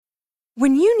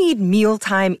When you need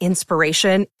mealtime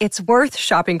inspiration, it's worth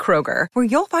shopping Kroger, where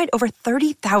you'll find over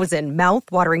 30,000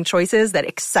 mouth-watering choices that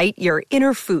excite your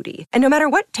inner foodie. And no matter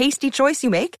what tasty choice you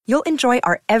make, you'll enjoy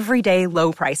our everyday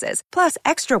low prices, plus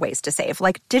extra ways to save,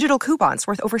 like digital coupons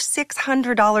worth over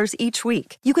 $600 each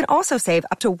week. You can also save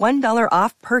up to $1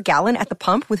 off per gallon at the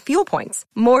pump with fuel points.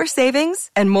 More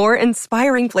savings and more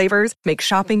inspiring flavors make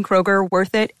shopping Kroger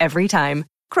worth it every time.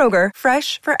 Kroger,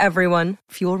 fresh for everyone.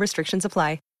 Fuel restrictions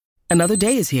apply. Another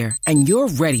day is here, and you're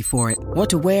ready for it. What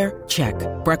to wear? Check.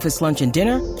 Breakfast, lunch, and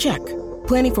dinner? Check.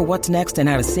 Planning for what's next and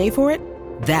how to save for it?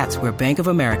 That's where Bank of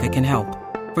America can help.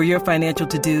 For your financial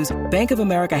to-dos, Bank of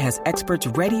America has experts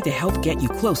ready to help get you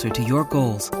closer to your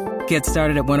goals. Get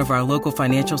started at one of our local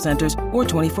financial centers or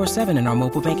 24/7 in our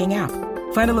mobile banking app.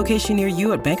 Find a location near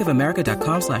you at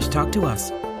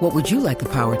bankofamerica.com/talktous. What would you like the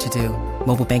power to do?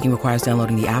 Mobile banking requires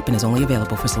downloading the app and is only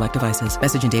available for select devices.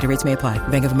 Message and data rates may apply.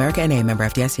 Bank of America N.A., member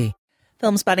FDIC.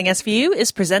 Film Spotting SVU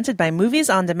is presented by Movies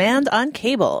on Demand on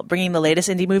cable, bringing the latest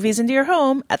indie movies into your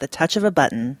home at the touch of a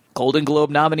button. Golden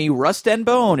Globe nominee Rust and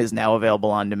Bone is now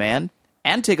available on demand.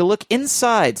 And take a look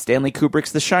inside Stanley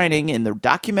Kubrick's The Shining in the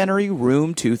documentary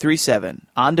Room 237.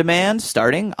 On demand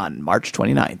starting on March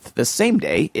 29th, the same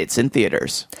day it's in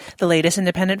theaters. The latest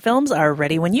independent films are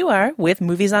ready when you are with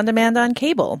Movies on Demand on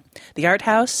cable. The Art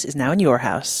House is now in your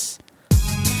house.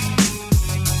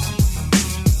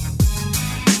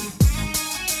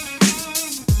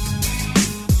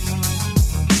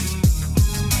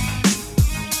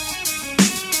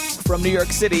 From New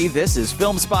York City, this is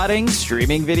Film Spotting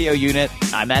Streaming Video Unit.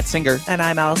 I'm Matt Singer. And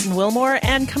I'm Allison Wilmore.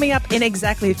 And coming up in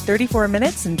exactly 34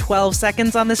 minutes and 12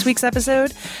 seconds on this week's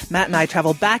episode, Matt and I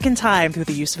travel back in time through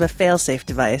the use of a fail-safe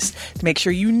device to make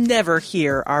sure you never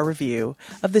hear our review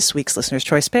of this week's Listener's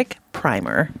Choice pick,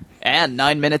 Primer. And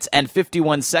 9 minutes and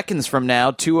 51 seconds from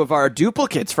now, two of our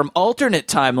duplicates from alternate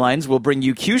timelines will bring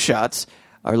you Q-Shots,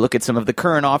 our look at some of the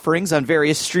current offerings on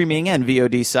various streaming and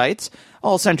VOD sites,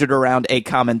 all centered around a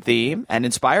common theme and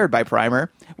inspired by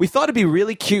Primer. We thought it'd be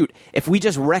really cute if we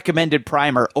just recommended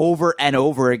Primer over and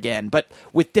over again, but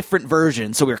with different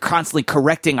versions, so we're constantly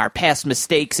correcting our past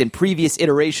mistakes in previous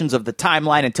iterations of the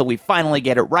timeline until we finally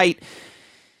get it right.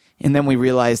 And then we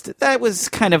realized that was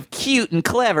kind of cute and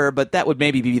clever, but that would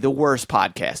maybe be the worst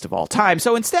podcast of all time.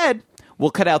 So instead, we'll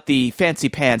cut out the fancy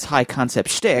pants high concept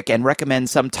shtick and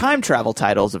recommend some time travel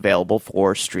titles available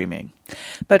for streaming.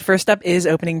 But first up is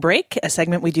Opening Break, a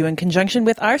segment we do in conjunction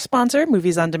with our sponsor,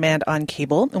 Movies on Demand on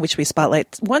cable, in which we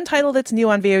spotlight one title that's new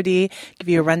on VOD, give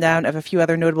you a rundown of a few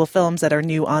other notable films that are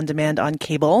new on demand on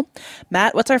cable.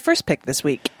 Matt, what's our first pick this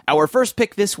week? Our first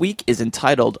pick this week is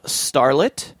entitled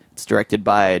Starlet. It's directed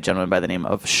by a gentleman by the name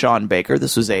of Sean Baker.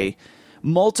 This was a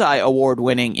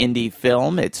multi-award-winning indie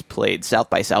film. It's played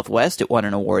South by Southwest. It won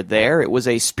an award there. It was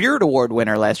a Spirit Award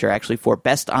winner last year, actually, for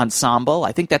Best Ensemble.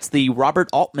 I think that's the Robert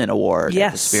Altman Award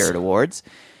at the Spirit Awards.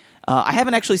 I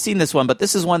haven't actually seen this one, but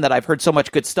this is one that I've heard so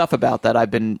much good stuff about that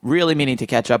I've been really meaning to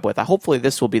catch up with. Hopefully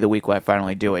this will be the week when I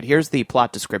finally do it. Here's the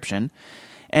plot description.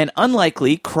 An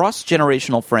unlikely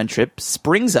cross-generational friendship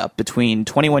springs up between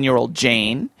 21-year-old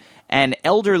Jane and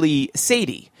elderly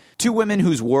Sadie, two women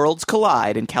whose worlds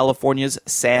collide in California's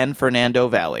San Fernando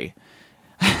Valley.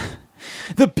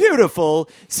 The beautiful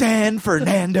San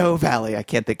Fernando Valley. I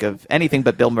can't think of anything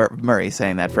but Bill Murray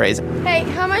saying that phrase. Hey,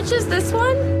 how much is this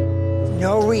one?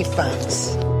 No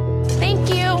refunds. Thank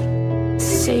you.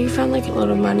 Say you found like a lot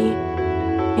of money,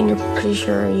 and you're pretty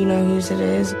sure you know whose it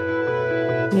is.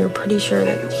 And you're pretty sure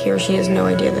that he or she has no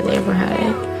idea that they ever had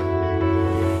it.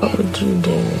 What would you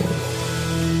do?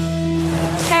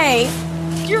 Hey,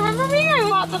 do you remember me? I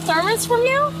bought the thermos from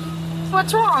you?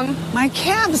 What's wrong? My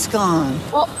cab's gone.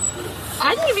 Well,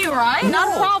 I can give you a ride. No,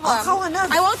 Not a problem. I'll call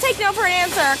another. I won't take no for an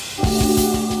answer.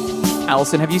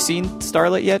 Allison, have you seen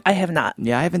Starlet yet? I have not.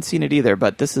 Yeah, I haven't seen it either,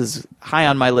 but this is high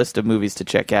on my list of movies to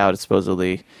check out. It's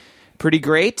supposedly pretty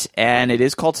great, and it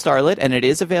is called Starlet, and it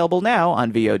is available now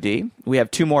on VOD. We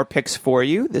have two more picks for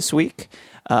you this week.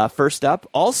 First up,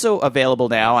 also available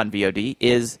now on VOD,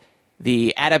 is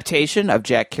the adaptation of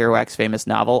Jack Kerouac's famous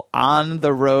novel On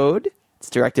the Road.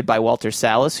 It's directed by Walter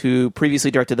Salles, who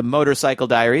previously directed The Motorcycle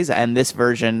Diaries, and this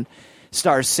version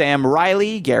stars Sam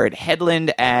Riley, Garrett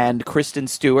Hedlund, and Kristen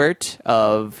Stewart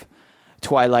of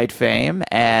Twilight fame,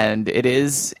 and it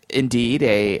is indeed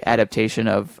a adaptation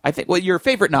of, I think, your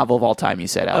favorite novel of all time. You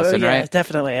said, Allison, right?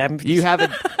 Definitely. You have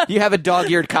a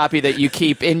dog-eared copy that you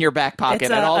keep in your back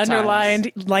pocket at all times. It's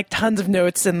underlined, like tons of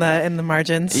notes in the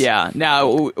margins. Yeah.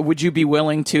 Now, would you be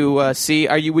willing to see?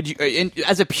 Would you,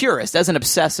 as a purist, as an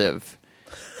obsessive?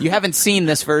 You haven't seen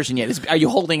this version yet. Are you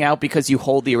holding out because you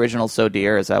hold the original so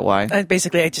dear? Is that why?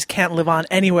 Basically, I just can't live on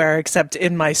anywhere except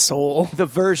in my soul.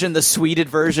 The sweeted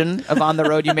version of On the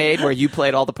Road you made where you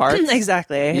played all the parts?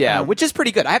 Exactly. Yeah, which is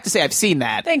pretty good. I have to say I've seen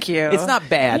that. Thank you. It's not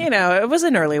bad. It was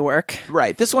an early work.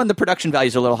 Right. This one, the production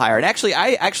values are a little higher. And actually,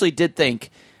 I actually did think,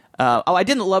 I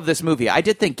didn't love this movie. I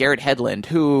did think Garrett Hedlund,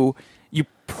 who you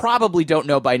probably don't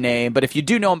know by name, but if you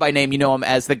do know him by name, you know him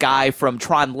as the guy from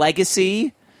Tron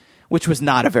Legacy, which was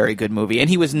not a very good movie, and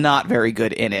he was not very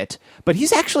good in it. But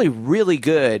he's actually really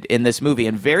good in this movie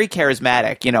and very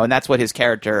charismatic, and that's what his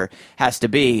character has to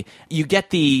be. You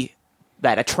get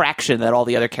that attraction that all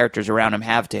the other characters around him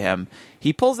have to him.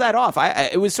 He pulls that off.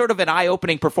 It was sort of an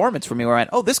eye-opening performance for me where I went,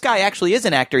 oh, this guy actually is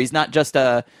an actor. He's not just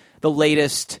the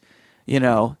latest,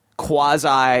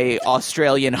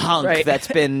 quasi-Australian hunk that's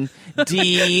been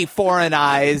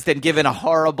de-foreignized and given a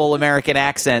horrible American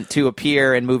accent to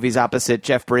appear in movies opposite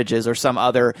Jeff Bridges or some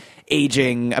other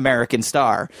aging American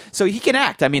star. So he can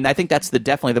act. I mean, I think that's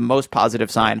definitely the most positive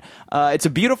sign. It's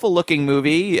a beautiful-looking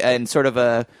movie and sort of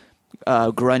a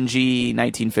grungy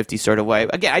 1950s sort of way.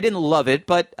 Again, I didn't love it,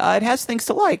 but it has things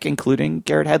to like, including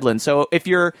Garrett Hedlund. So if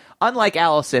you're unlike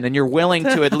Allison and you're willing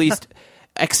to at least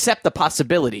accept the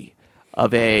possibility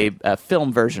of a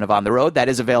film version of On the Road, that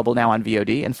is available now on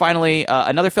VOD. And finally,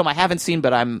 another film I haven't seen,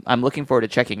 but I'm looking forward to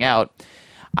checking out.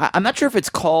 I'm not sure if it's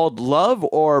called Love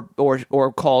or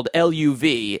called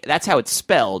LUV. That's how it's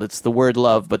spelled. It's the word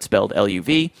love, but spelled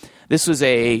LUV. This was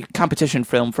a competition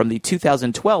film from the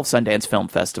 2012 Sundance Film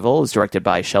Festival. It was directed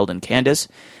by Sheldon Candace.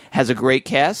 Has a great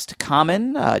cast.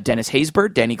 Common, Dennis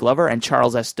Haysbert, Danny Glover, and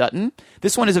Charles S. Dutton.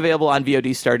 This one is available on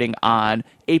VOD starting on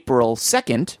April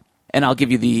 2nd. And I'll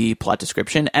give you the plot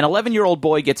description. An 11-year-old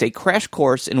boy gets a crash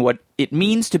course in what it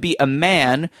means to be a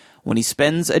man when he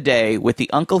spends a day with the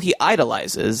uncle he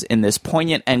idolizes in this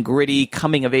poignant and gritty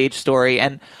coming-of-age story.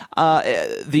 And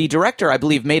the director, I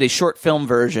believe, made a short film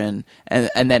version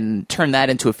and then turned that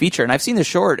into a feature. And I've seen the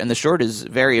short, and the short is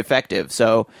very effective.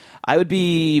 So I would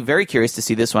be very curious to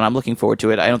see this one. I'm looking forward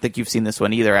to it. I don't think you've seen this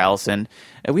one either, Allison.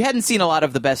 We hadn't seen a lot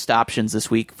of the best options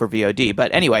this week for VOD.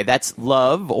 But anyway, that's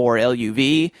Love, or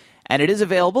LUV. And it is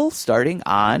available starting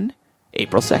on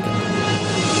April 2nd.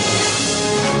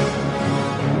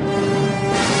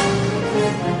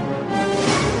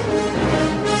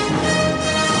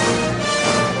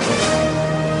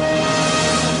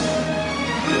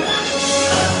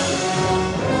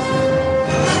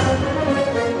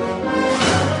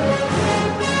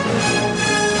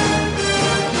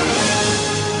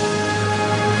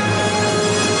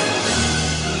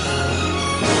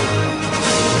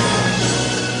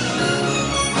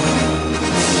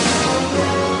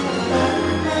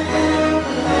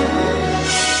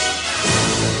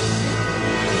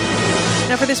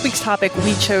 For this week's topic,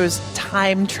 we chose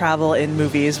time travel in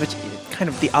movies, which is kind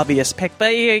of the obvious pick,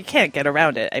 but you can't get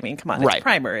around it. I mean, come on, it's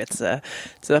Primer. It's a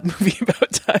movie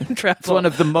about time travel. It's one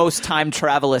of the most time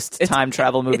travel movies of all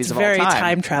time. It's very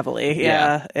time travel-y.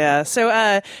 Yeah. So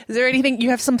is there anything,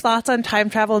 you have some thoughts on time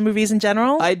travel in movies in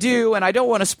general? I do, and I don't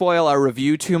want to spoil our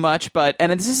review too much,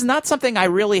 and this is not something I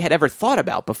really had ever thought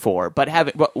about before, but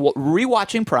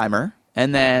rewatching Primer,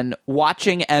 and then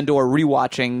watching and or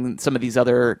rewatching some of these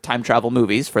other time travel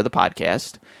movies for the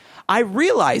podcast, I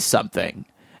realized something.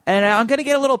 And I'm going to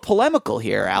get a little polemical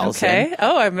here, Allison. Okay.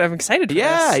 Oh, I'm excited for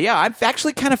this. Yeah. I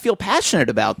actually kind of feel passionate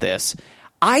about this.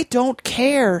 I don't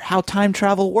care how time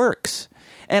travel works.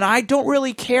 And I don't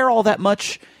really care all that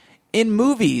much in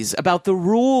movies about the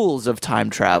rules of time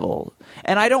travel.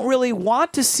 And I don't really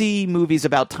want to see movies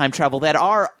about time travel that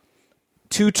are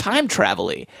too time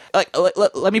travel-y.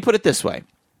 Let me put it this way.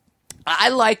 I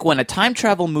like when a time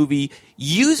travel movie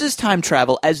uses time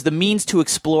travel as the means to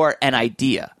explore an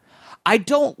idea. I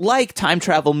don't like time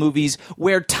travel movies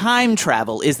where time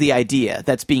travel is the idea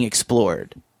that's being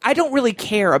explored. I don't really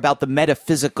care about the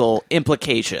metaphysical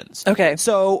implications. Okay.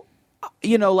 So,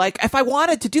 if I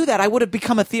wanted to do that, I would have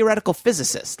become a theoretical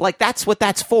physicist. That's what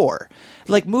that's for.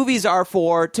 Movies are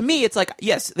for, to me, it's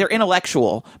yes, they're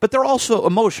intellectual, but they're also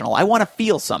emotional. I want to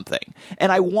feel something.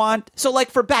 And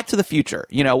for Back to the Future,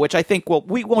 which I think,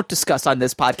 we won't discuss on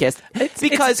this podcast.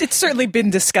 It's certainly been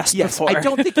discussed before. I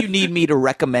don't think you need me to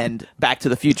recommend Back to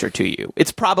the Future to you.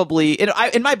 It's probably,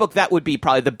 in my book, that would be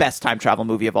probably the best time travel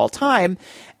movie of all time.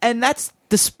 And that's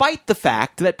despite the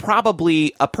fact that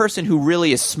probably a person who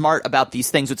really is smart about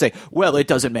these things would say, well, it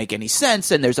doesn't make any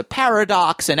sense, and there's a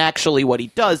paradox, and actually what he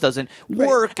does doesn't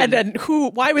work. And then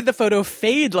why would the photo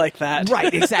fade like that?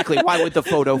 Right, exactly. Why would the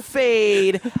photo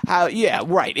fade? Yeah,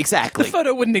 right, exactly. The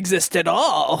photo wouldn't exist at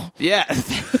all. Yeah.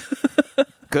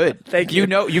 Good. Thank you. You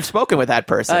know, you've spoken with that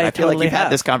person. I feel like totally you've had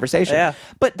have. this conversation. Yeah.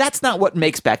 But that's not what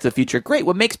makes Back to the Future great.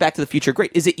 What makes Back to the Future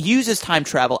great is it uses time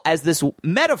travel as this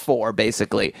metaphor,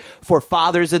 basically, for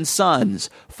fathers and sons,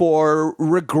 for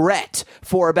regret,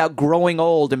 for about growing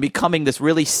old and becoming this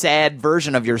really sad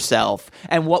version of yourself,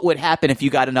 and what would happen if you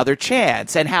got another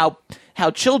chance, and how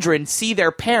children see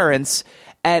their parents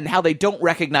and how they don't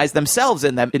recognize themselves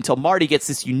in them until Marty gets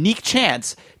this unique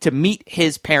chance to meet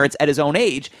his parents at his own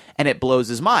age, and it blows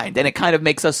his mind. And it kind of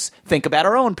makes us think about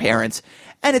our own parents.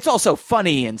 And it's also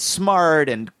funny and smart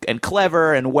and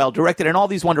clever and well-directed and all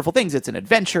these wonderful things. It's an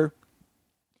adventure.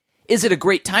 Is it a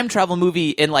great time travel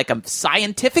movie in like a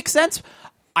scientific sense?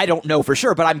 I don't know for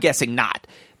sure, but I'm guessing not.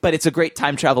 But it's a great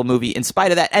time travel movie in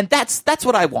spite of that. And that's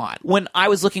what I want. When I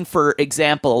was looking for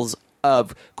examples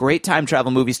of great time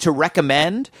travel movies to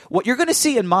recommend, what you're going to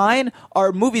see in mine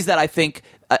are movies that I think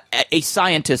a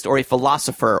scientist or a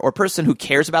philosopher or person who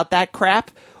cares about that crap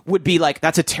would be like,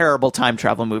 that's a terrible time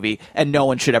travel movie and no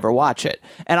one should ever watch it.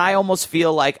 And I almost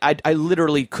feel like I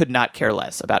literally could not care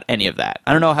less about any of that.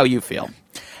 I don't know how you feel.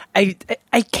 I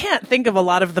can't think of a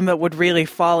lot of them that would really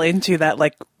fall into that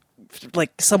like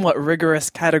somewhat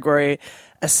rigorous category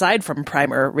aside from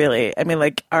Primer, really. I mean,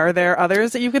 like, are there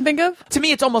others that you can think of? To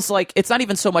me, it's almost like it's not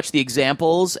even so much the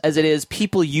examples as it is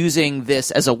people using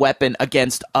this as a weapon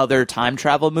against other time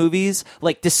travel movies,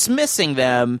 like dismissing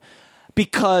them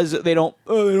because they don't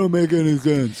make any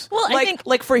sense. Well, I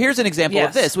think here's an example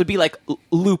of this would be like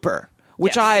Looper,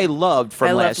 which Yes. I loved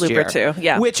from last loved year. Looper too,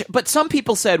 yeah. But some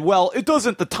people said, well,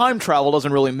 the time travel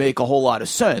doesn't really make a whole lot of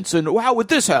sense. And how would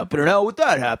this happen? And how would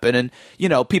that happen? And,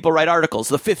 people write articles,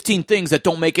 the 15 things that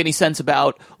don't make any sense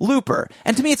about Looper.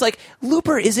 And to me, it's like,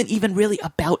 Looper isn't even really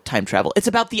about time travel. It's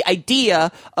about the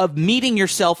idea of meeting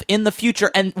yourself in the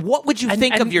future. And what would you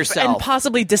think of yourself? And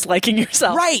possibly disliking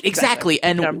yourself. Right, exactly.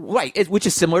 And which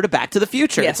is similar to Back to the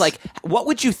Future. Yes. It's like, what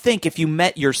would you think if you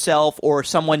met yourself or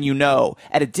someone you know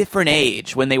at a different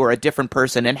age when they were a different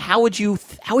person, and how would you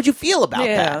feel about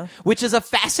that? Which is a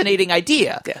fascinating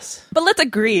idea. Yes. But let's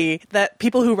agree that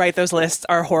people who write those lists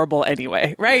are horrible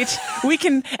anyway, right? We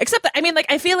can accept that. I mean, like,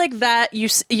 I feel like that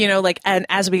and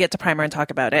as we get to Primer and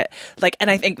talk about it, like, and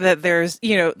I think that there's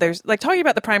like talking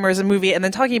about the Primer as a movie and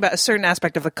then talking about a certain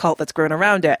aspect of the cult that's grown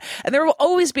around it. And there will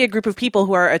always be a group of people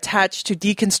who are attached to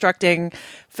deconstructing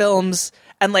films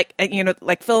and like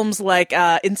films like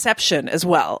Inception as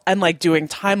well, and like doing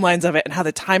timelines of it and how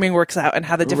the timing works out and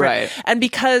how the different Right. and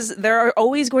because there are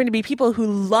always going to be people who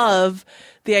love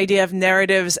the idea of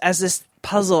narratives as this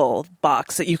puzzle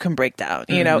box that you can break down,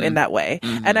 in that way.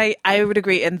 Mm-hmm. And I would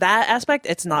agree in that aspect,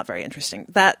 it's not very interesting.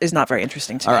 That is not very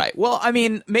interesting to me. All right. Well, I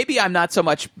mean, maybe I'm not so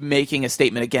much making a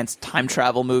statement against time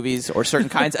travel movies or certain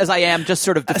kinds as I am just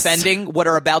sort of defending what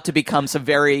are about to become some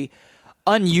very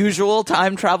unusual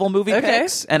time travel movie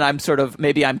picks, and I'm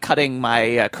cutting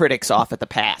my critics off at the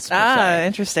pass.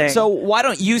 Interesting. So why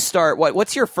don't you start?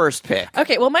 What's your first pick?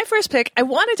 Okay, well, my first pick, I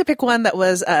wanted to pick one that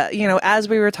was, as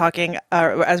we were talking,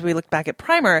 as we looked back at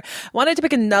Primer, I wanted to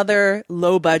pick another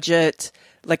low budget,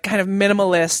 like kind of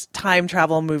minimalist time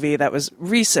travel movie that was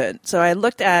recent. So I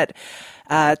looked at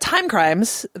Time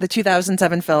Crimes, the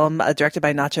 2007 film directed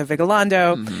by Nacho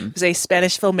Vigalondo, who's a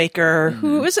Spanish filmmaker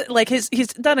who is like he's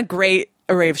done a great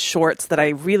array of shorts that I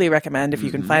really recommend if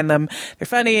you can find them. They're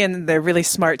funny and they're really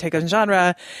smart take on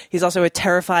genre. He's also a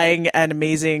terrifying and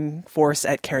amazing force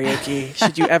at karaoke,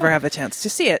 should you ever have a chance to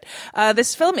see it.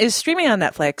 This film is streaming on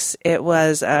Netflix. It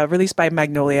was released by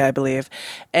Magnolia, I believe.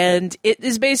 And it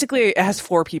has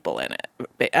 4 people in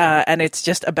it. And it's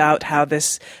just about how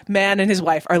this man and his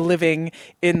wife are living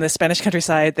in the Spanish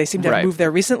countryside. They seem to have moved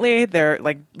there recently. They're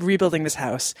like rebuilding this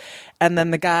house. And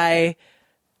then the guy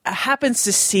happens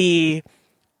to see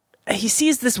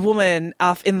this woman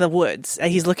off in the woods.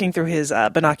 He's looking through his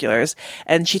binoculars,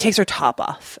 and she takes her top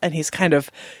off, and he's kind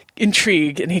of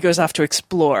intrigued, and he goes off to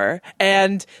explore.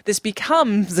 And this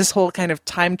becomes this whole kind of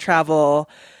time travel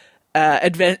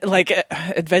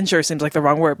adventure seems like the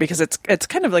wrong word, because it's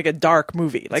kind of like a dark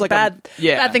movie. Like bad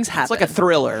things happen. It's like a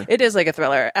thriller. It is like a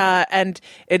thriller. And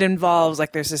it involves,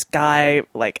 like, there's this guy,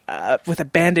 like, with a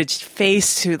bandaged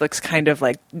face who looks kind of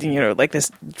like, like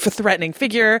this threatening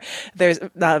figure. There's,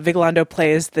 Vigalondo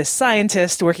plays this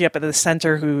scientist working up at the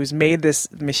center who's made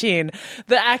this machine.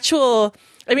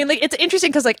 I mean, like, it's interesting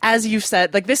because, like, as you've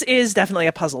said, like, this is definitely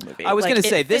a puzzle movie. I was going to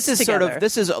say, this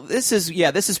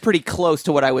is pretty close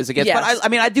to what I was against. Yes.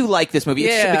 But I do like this movie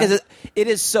because it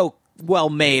is so well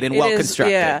made and well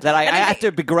constructed that I have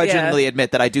to begrudgingly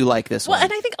admit that I do like this one. Well,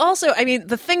 and I think also, I mean,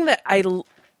 the thing that I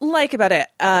like about it,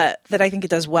 that I think it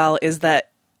does well, is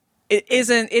that it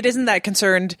isn't that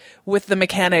concerned with the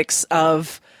mechanics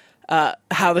of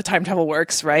how the time travel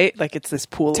works, right? Like it's this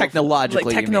pool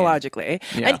Technologically, technologically.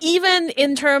 Yeah. And even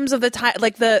in terms of the time,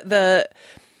 like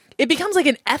it becomes like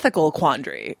an ethical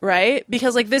quandary, right?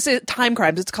 Because like this is time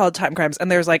crimes. It's called time crimes.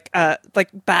 And there's like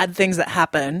bad things that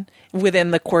happen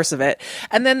within the course of it.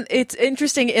 And then it's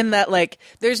interesting in that like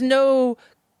there's no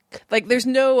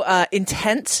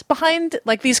intent behind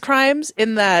like these crimes,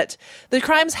 in that the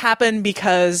crimes happen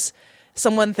because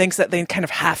someone thinks that they kind of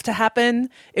have to happen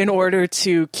in order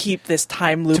to keep this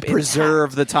time loop to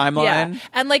preserve the timeline. Yeah.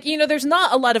 And like, there's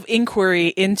not a lot of inquiry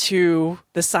into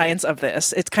the science of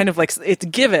this. It's kind of like it's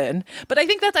given. But I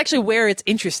think that's actually where it's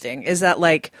interesting, is that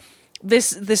like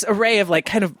this array of like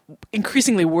kind of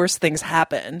increasingly worse things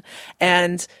happen.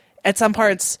 And at some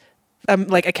parts,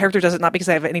 like a character does it not because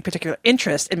they have any particular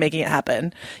interest in making it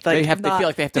happen. Like they feel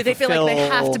like they have to they feel like they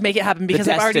have to make it happen because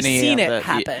they've already seen it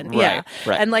happen. Right.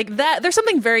 And like that, there's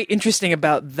something very interesting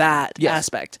about that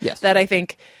aspect. Yes. That I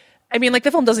think. I mean, like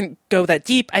the film doesn't go that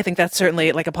deep. I think that's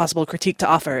certainly like a possible critique to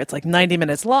offer. It's like 90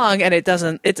 minutes long, and it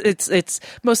doesn't. It's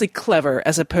mostly clever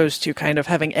as opposed to kind of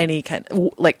having any kind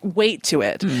of like weight to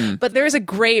it. Mm. But there is a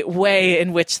great way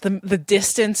in which the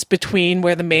distance between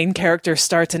where the main character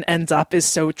starts and ends up is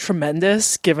so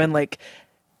tremendous, given like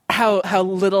how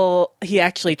little he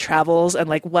actually travels and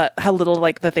like how little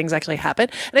like the things actually happen.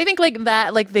 And I think like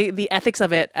that, like the ethics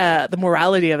of it, the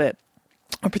morality of it,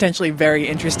 are potentially very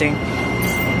interesting.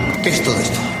 ¿Qué es todo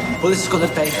esto? ¿Puedes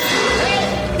esconderte ahí?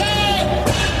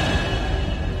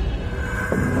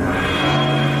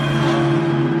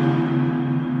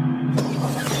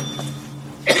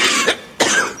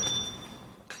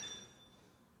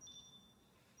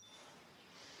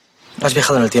 Has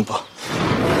viajado en el tiempo.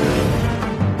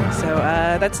 So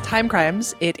that's Time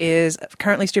Crimes. It is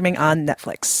currently streaming on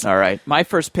Netflix. All right. My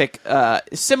first pick,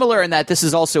 similar in that this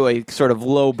is also a sort of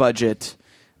low-budget,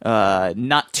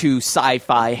 not too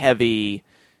sci-fi heavy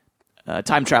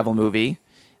time travel movie,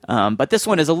 but this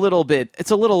one is a little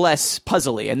less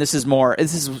puzzly, and this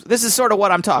is sort of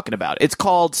what I'm talking about. It's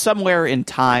called Somewhere in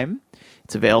Time.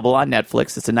 It's available on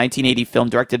Netflix. It's a 1980 film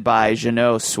directed by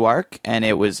Jeannot Swark, and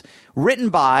it was written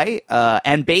by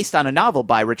and based on a novel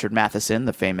by Richard Matheson,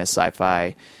 the famous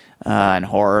sci-fi and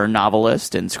horror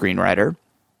novelist and screenwriter.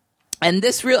 And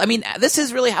this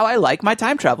is really how I like my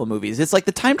time travel movies. It's like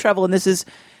the time travel in this is,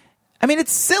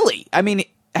 it's silly.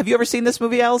 Have you ever seen this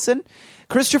movie, Allison?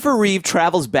 Christopher Reeve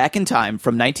travels back in time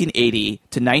from 1980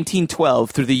 to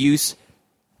 1912 through the use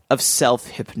of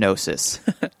self-hypnosis.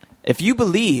 If you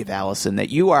believe, Allison, that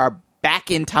you are back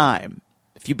in time,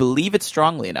 if you believe it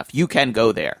strongly enough, you can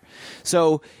go there.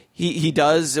 So he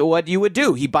does what you would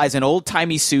do. He buys an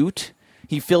old-timey suit.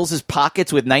 He fills his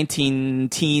pockets with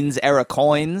 19-teens era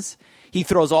coins. He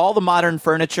throws all the modern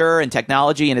furniture and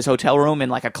technology in his hotel room in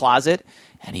like a closet,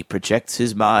 and he projects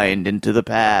his mind into the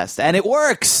past. And it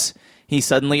works! He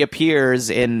suddenly appears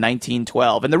in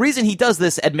 1912. And the reason he does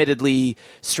this admittedly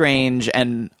strange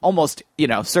and almost,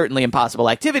 certainly impossible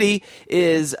activity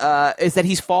is that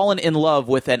he's fallen in love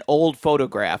with an old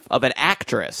photograph of an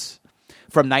actress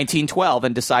from 1912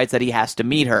 and decides that he has to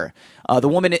meet her. The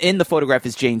woman in the photograph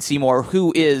is Jane Seymour,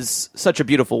 who is such a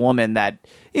beautiful woman that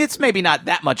it's maybe not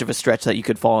that much of a stretch that you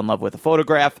could fall in love with a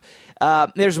photograph.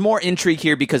 There's more intrigue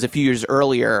here because a few years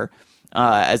earlier,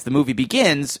 as the movie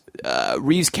begins,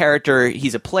 Reeves' character,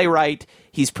 he's a playwright.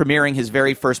 He's premiering his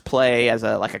very first play as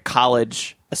a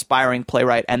college aspiring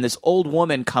playwright, and this old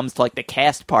woman comes to like the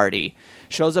cast party,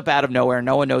 shows up out of nowhere.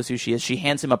 No one knows who she is. She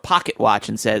hands him a pocket watch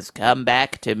and says, "Come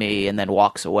back to me," and then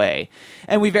walks away.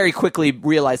 And we very quickly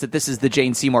realize that this is the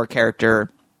Jane Seymour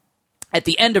character at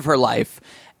the end of her life,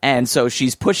 and so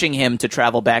she's pushing him to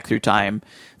travel back through time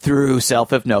through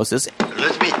self-hypnosis.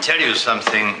 Let me tell you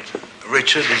something.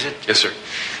 Richard, is it? Yes, sir.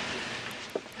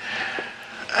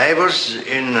 I was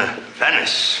in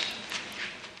Venice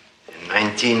in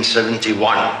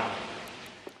 1971,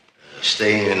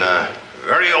 staying in a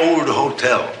very old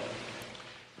hotel.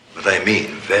 But I mean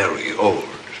very old.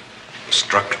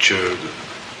 Structure,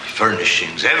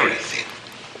 furnishings, everything.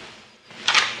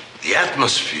 The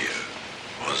atmosphere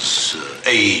was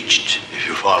aged, if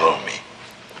you follow me.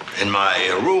 In my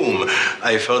room,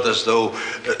 I felt as though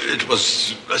it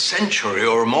was a century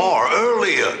or more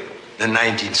earlier than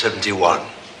 1971.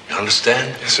 You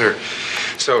understand? Yes, sir.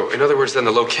 So, in other words, then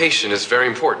the location is very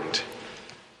important.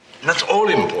 Not all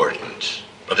important,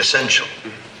 but essential.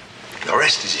 The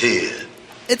rest is here.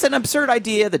 It's an absurd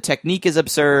idea. The technique is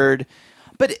absurd.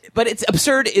 But it's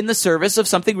absurd in the service of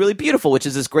something really beautiful, which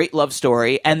is this great love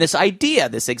story and this idea,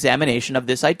 this examination of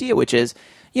this idea, which is,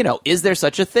 is there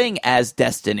such a thing as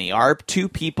destiny? Are two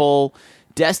people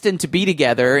destined to be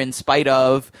together in spite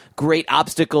of great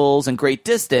obstacles and great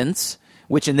distance?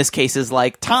 which in this case is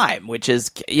like time, which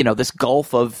is, this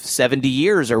gulf of 70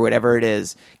 years or whatever it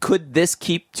is. Could this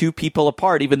keep two people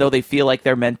apart even though they feel like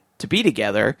they're meant to be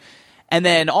together? And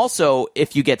then also,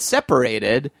 if you get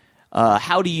separated,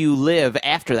 how do you live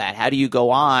after that? How do you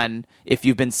go on if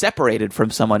you've been separated from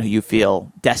someone who you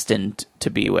feel destined to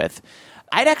be with?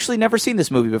 I'd actually never seen this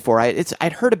movie before.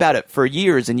 I'd heard about it for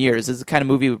years and years. It's the kind of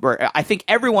movie where I think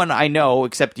everyone I know,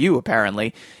 except you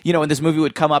apparently, when this movie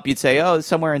would come up, you'd say, oh,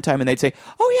 Somewhere in Time, and they'd say,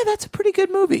 oh yeah, that's a pretty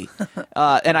good movie.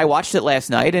 And I watched it last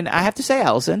night, and I have to say,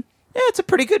 Allison, yeah, it's a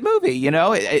pretty good movie.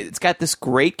 It's got this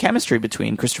great chemistry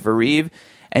between Christopher Reeve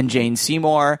and Jane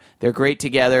Seymour. They're great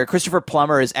together. Christopher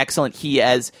Plummer is excellent. He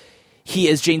is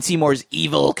Jane Seymour's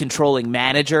evil, controlling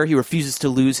manager. He refuses to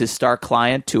lose his star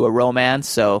client to a romance,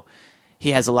 so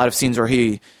he has a lot of scenes where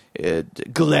he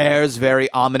glares very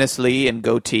ominously and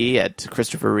goatee at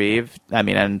Christopher Reeve. I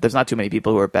mean, and there's not too many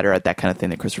people who are better at that kind of thing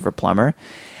than Christopher Plummer.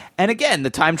 And again, the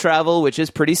time travel, which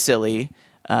is pretty silly,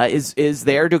 is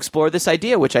there to explore this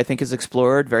idea, which I think is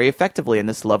explored very effectively in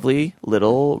this lovely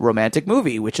little romantic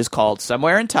movie, which is called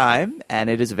Somewhere in Time, and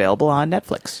it is available on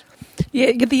Netflix.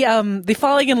 Yeah, the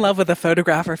falling in love with a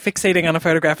photograph or fixating on a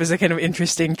photograph is a kind of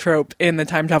interesting trope in the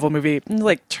time travel movie,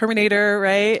 like Terminator,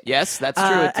 right? Yes, that's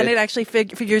true. And it actually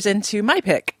figures into my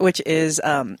pick, which is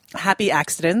Happy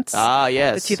Accidents. Ah,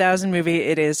 yes. The 2000 movie.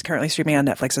 It is currently streaming on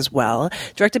Netflix as well.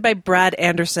 Directed by Brad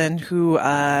Anderson, who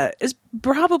is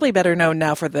probably better known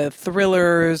now for the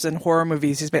thrillers and horror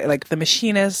movies. He's been like The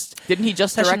Machinist. Didn't he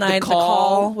just Session direct 9, The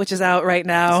Call? which is out right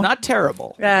now. It's not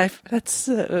terrible. Yeah, that's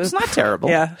it's not terrible.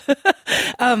 Yeah,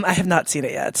 I have not seen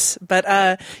it yet,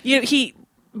 but he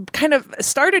kind of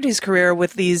started his career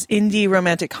with these indie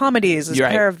romantic comedies. There's a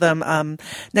pair of them.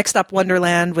 Next Stop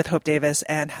Wonderland with Hope Davis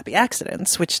and Happy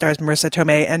Accidents, which stars Marissa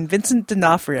Tomei and Vincent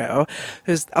D'Onofrio,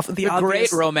 who's the obvious,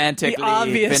 great romantic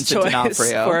Vincent choice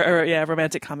D'Onofrio for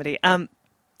romantic comedy.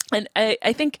 And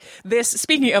I think this,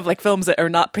 speaking of like films that are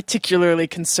not particularly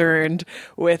concerned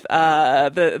with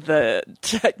the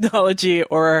technology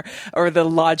or the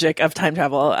logic of time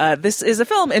travel, this is a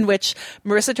film in which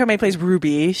Marissa Tomei plays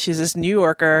Ruby. She's this New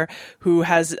Yorker who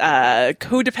has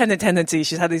codependent tendencies.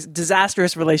 She's had these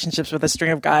disastrous relationships with a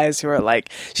string of guys who are like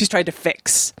she's tried to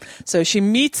fix. So she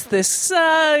meets this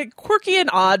quirky and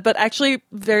odd, but actually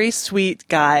very sweet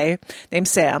guy named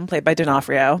Sam, played by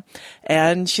D'Onofrio,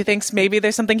 and she thinks maybe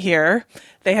there's something here.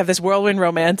 They have this whirlwind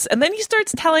romance, and then he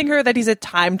starts telling her that he's a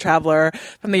time traveler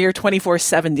from the year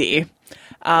 2470,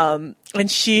 and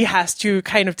she has to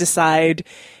kind of decide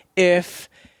if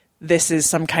this is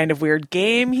some kind of weird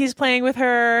game he's playing with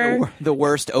her. The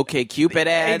worst OkCupid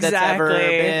ad that's ever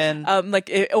been.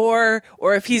 Or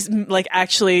if he's like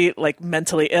actually like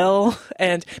mentally ill.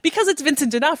 And because it's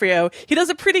Vincent D'Onofrio, he does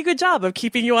a pretty good job of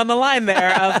keeping you on the line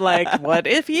there of like, what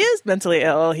if he is mentally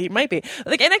ill? He might be.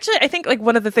 Like, and actually, I think like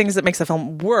one of the things that makes the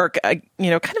film work, kind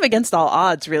of against all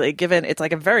odds, really, given it's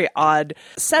like a very odd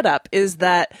setup, is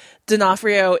that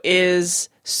D'Onofrio is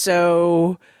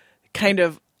so kind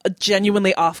of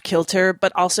genuinely off kilter,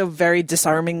 but also very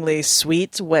disarmingly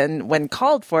sweet when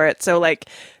called for it. So like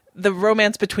the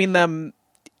romance between them,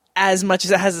 as much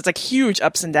as it has its like huge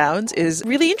ups and downs, is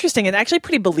really interesting and actually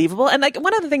pretty believable. And like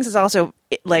one of the things that's also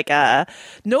like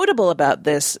notable about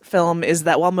this film is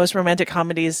that while most romantic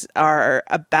comedies are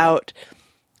about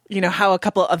how a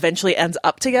couple eventually ends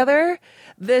up together,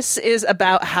 this is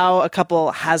about how a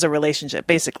couple has a relationship,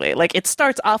 basically. Like, it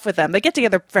starts off with them. They get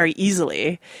together very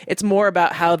easily. It's more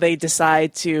about how they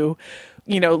decide to,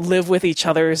 live with each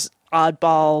other's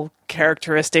oddball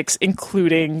characteristics,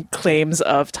 including claims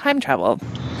of time travel.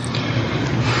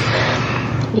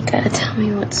 You gotta tell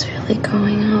me what's really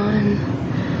going on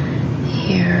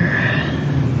here.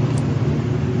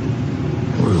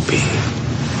 Ruby.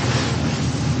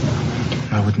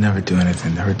 I would never do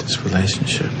anything to hurt this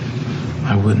relationship.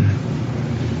 I wouldn't.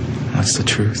 That's the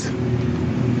truth.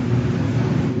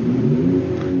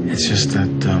 It's just that,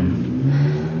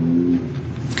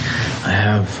 I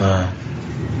have,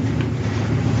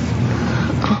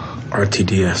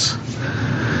 RTDS.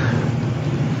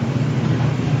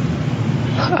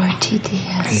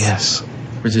 RTDS? Yes.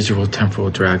 Residual temporal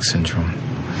drag syndrome.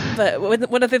 But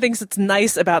one of the things that's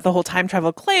nice about the whole time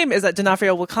travel claim is that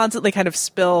D'Onofrio will constantly kind of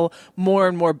spill more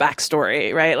and more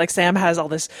backstory, right? Like Sam has all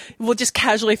this, we'll just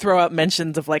casually throw out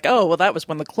mentions of like, oh, well, that was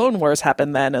when the Clone Wars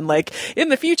happened then. And like in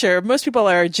the future, most people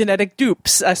are genetic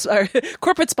dupes, are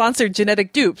corporate sponsored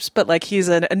genetic dupes, but like he's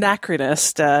an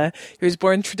anachronist, he was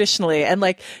born traditionally. And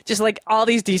like, just like all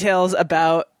these details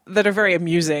that are very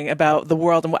amusing about the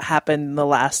world and what happened in the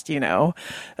last,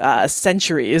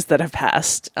 centuries that have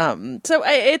passed. So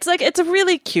it's a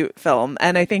really cute film.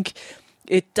 And I think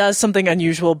it does something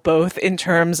unusual both in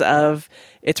terms of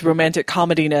its romantic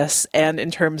comediness and in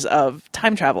terms of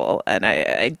time travel. And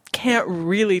I can't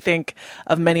really think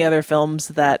of many other films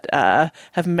that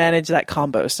have managed that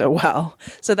combo so well.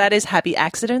 So that is Happy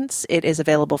Accidents. It is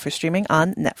available for streaming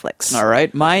on Netflix. All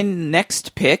right. My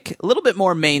next pick, a little bit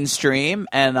more mainstream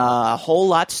and a whole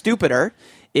lot stupider.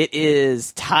 It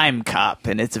is Time Cop,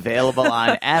 and it's available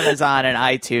on Amazon and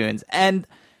iTunes. And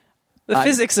the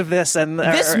physics of this and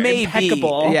this may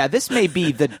impeccable. This may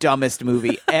be the dumbest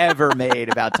movie ever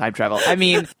made about time travel. I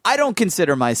mean, I don't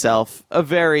consider myself a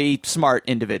very smart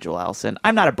individual, Allison.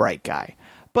 I'm not a bright guy.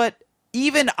 But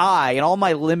even I, in all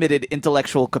my limited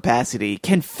intellectual capacity,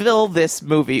 can fill this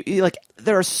movie. Like,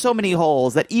 there are so many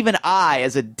holes that even I,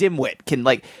 as a dimwit, can,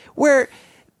 like, where...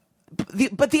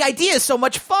 But the idea is so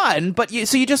much fun. But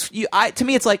to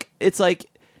me, it's like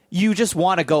you just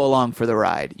want to go along for the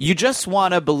ride. You just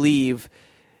want to believe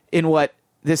in what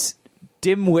this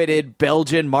dim-witted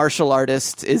Belgian martial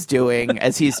artist is doing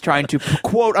as he's trying to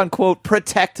quote unquote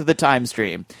protect the time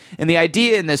stream. And the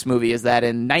idea in this movie is that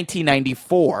in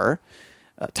 1994,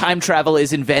 time travel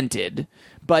is invented,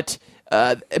 but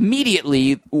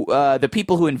immediately, the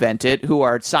people who invent it, who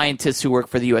are scientists who work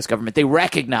for the U.S. government, they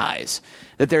recognize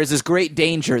that there's this great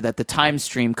danger that the time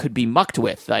stream could be mucked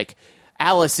with. Like,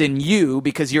 Allison, you,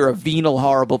 because you're a venal,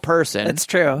 horrible person. That's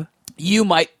true. You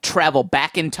might travel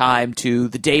back in time to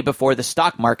the day before the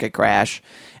stock market crash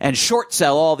and short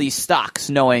sell all these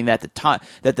stocks, knowing that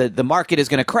the market is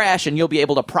going to crash and you'll be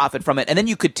able to profit from it. And then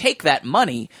you could take that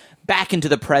money back into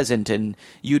the present, and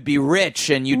you'd be rich,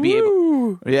 and you'd be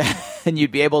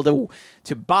able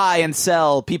to buy and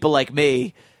sell people like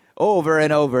me over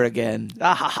and over again.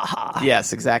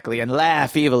 Yes, exactly, and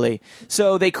laugh evilly.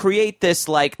 So they create this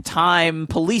like time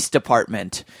police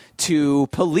department to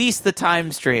police the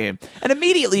time stream, and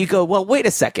immediately you go, well, wait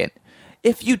a second.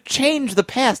 If you change the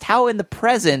past, how in the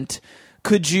present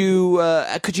could you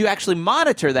actually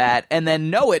monitor that and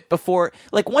then know it before,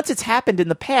 like, once it's happened in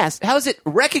the past, how is it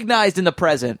recognized in the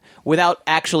present without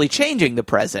actually changing the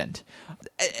present?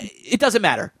 It doesn't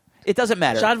matter. It doesn't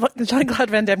matter.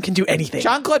 Jean-Claude Van Damme can do anything.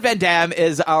 Jean-Claude Van Damme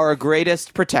is our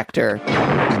greatest protector.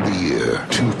 In the year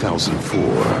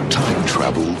 2004, time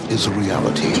travel is a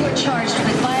reality. You're charged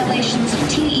with violations of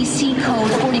TEC Code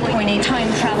 40.8,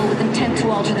 time travel with intent to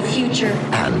alter the future.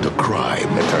 And a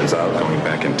crime. It turns out going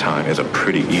back in time is a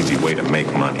pretty easy way to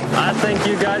make money. I think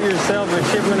you got yourself a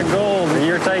shipment of gold and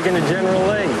you're taking to General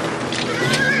Lee.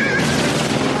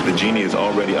 The genie is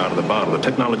already out of the bottle. The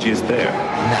technology is there.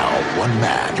 Now, one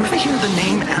man. You ever hear the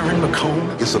name Aaron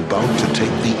McComb? Is about to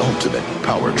take the ultimate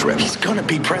power trip. He's gonna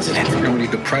be president. You don't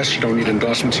need the press, you don't need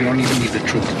endorsements, you don't even need the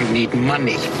truth. You need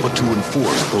money. But to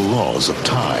enforce the laws of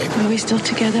time. Are we still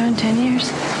together in 10 years?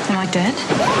 Am I dead?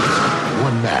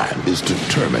 One man is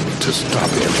determined to stop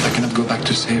him. I cannot go back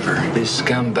to save her. This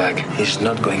scumbag is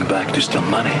not going back to steal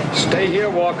money. Stay here,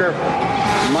 Walker.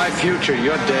 My future,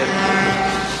 you're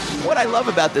dead. What I love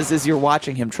about this is you're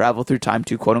watching him travel through time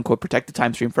to, quote-unquote, protect the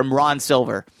time stream from Ron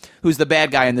Silver, who's the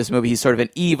bad guy in this movie. He's sort of an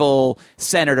evil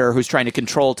senator who's trying to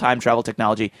control time travel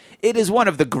technology. It is one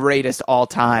of the greatest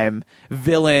all-time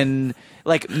villain,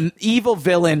 like, evil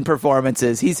villain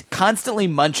performances. He's constantly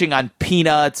munching on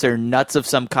peanuts or nuts of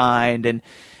some kind,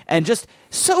 and just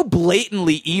so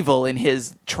blatantly evil in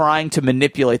his trying to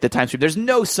manipulate the time stream. There's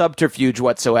no subterfuge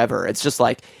whatsoever. It's just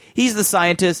like, he's the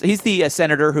scientist, he's the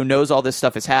senator who knows all this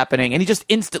stuff is happening, and he just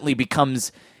instantly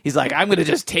becomes, he's like, I'm going to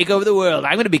just take over the world,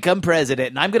 I'm going to become president,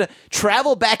 and I'm going to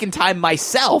travel back in time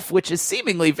myself, which is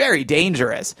seemingly very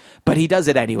dangerous. But he does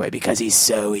it anyway because he's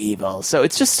so evil. So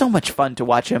it's just so much fun to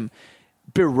watch him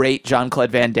berate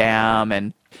Jean-Claude Van Damme,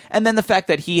 and then the fact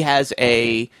that he has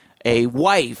a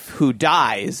wife who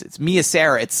dies. It's Mia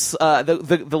Sara. It's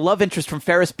the love interest from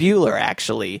Ferris Bueller,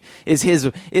 actually,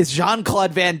 is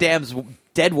Jean-Claude Van Damme's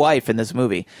dead wife in this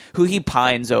movie, who he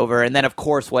pines over. And then, of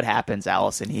course, what happens,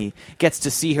 Allison? He gets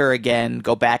to see her again,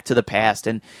 go back to the past,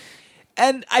 and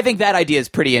I think that idea is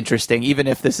pretty interesting. Even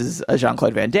if this is a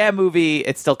Jean-Claude Van Damme movie,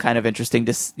 it's still kind of interesting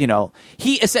to,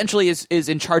 he essentially is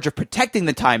in charge of protecting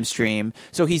the time stream,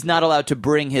 so he's not allowed to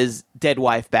bring his dead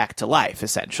wife back to life,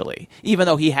 essentially, even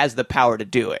though he has the power to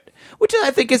do it, which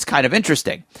I think is kind of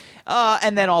interesting.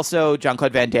 And then also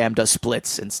Jean-Claude Van Damme does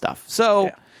splits and stuff.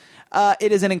 So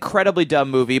it is an incredibly dumb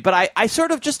movie, but I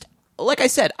sort of just, like I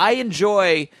said, I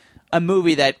enjoy a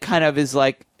movie that kind of is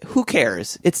like, who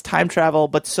cares? It's time travel,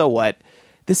 but so what?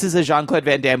 This is a Jean-Claude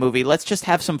Van Damme movie. Let's just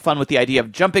have some fun with the idea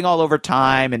of jumping all over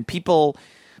time and people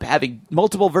having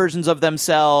multiple versions of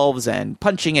themselves and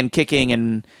punching and kicking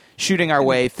and shooting our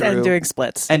way through. And doing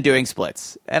splits.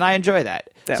 And I enjoy that.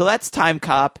 Yeah. So that's Time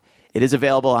Cop. It is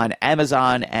available on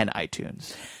Amazon and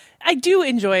iTunes. I do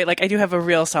enjoy, I do have a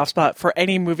real soft spot for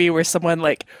any movie where someone,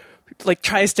 like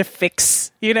tries to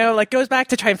fix, goes back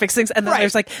to try and fix things, and then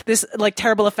there's this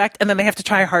terrible effect, and then they have to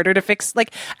try harder to fix.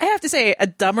 I have to say, a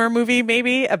dumber movie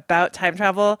maybe about time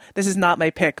travel. This is not my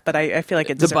pick, but I feel like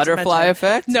it deserves The Butterfly mention.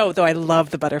 Effect? No, though I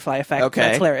love The Butterfly Effect. Okay.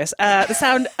 That's hilarious. A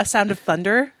Sound of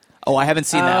Thunder. Oh, I haven't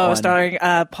seen that one. Starring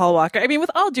Paul Walker. I mean, with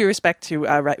all due respect to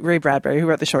Ray Bradbury, who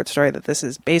wrote the short story that this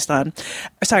is based on.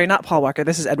 Sorry, not Paul Walker.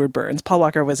 This is Edward Burns. Paul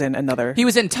Walker was in another. He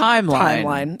was in Timeline.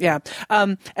 Timeline, yeah.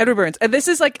 Edward Burns. And this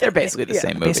is they're basically the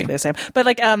same movie. Basically the same.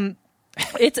 But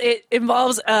it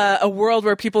involves a world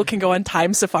where people can go on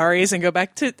time safaris and go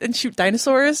back and shoot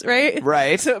dinosaurs, right?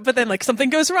 Right. So, but then something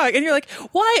goes wrong, and you're like,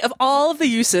 why of all of the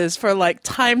uses for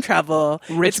time travel,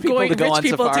 rich people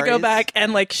to go back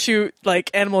and shoot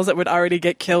animals that would already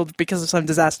get killed because of some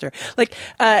disaster?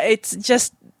 It's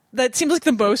just that seems like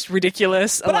the most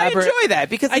ridiculous. But elaborate. I enjoy that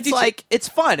because it's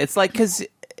fun. It's because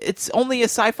it's only a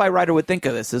sci-fi writer would think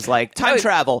of this as time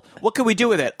travel. What can we do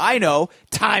with it? I know,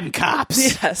 time cops.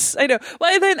 Yes, I know.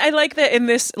 Well, then I like that in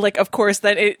this, of course,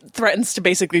 that it threatens to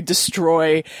basically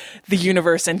destroy the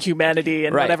universe and humanity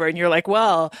and whatever. And you're like,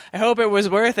 well, I hope it was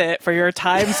worth it for your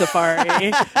time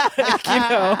safari.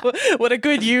 What a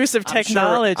good use of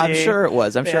technology. I'm sure it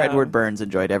was. I'm sure Edward Burns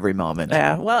enjoyed every moment.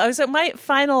 Yeah. Well, so my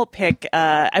final pick,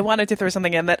 I wanted to throw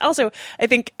something in that also I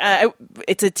think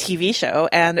it's a TV show,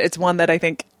 and it's one that I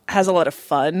think has a lot of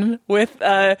fun with,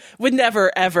 would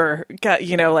never ever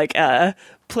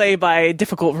play by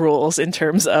difficult rules in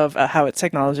terms of how its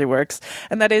technology works.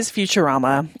 And that is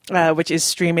Futurama, which is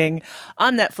streaming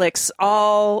on Netflix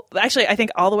I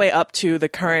think all the way up to the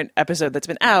current episode that's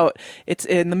been out. It's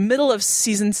in the middle of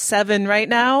season 7 right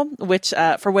now, which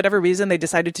for whatever reason they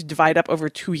decided to divide up over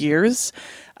 2 years.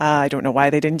 I don't know why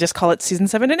they didn't just call it season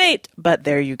 7 and 8, but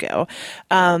there you go.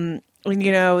 Even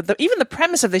the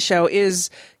premise of the show is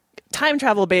time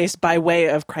travel based by way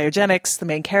of cryogenics. The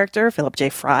main character, Philip J.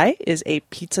 Fry, is a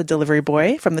pizza delivery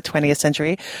boy from the 20th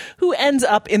century who ends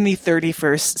up in the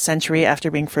 31st century after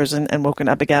being frozen and woken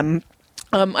up again.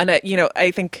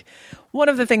 I think one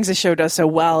of the things the show does so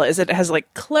well is it has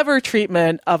clever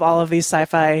treatment of all of these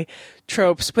sci-fi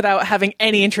tropes without having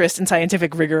any interest in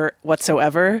scientific rigor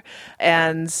whatsoever.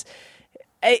 And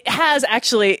it has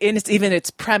actually, in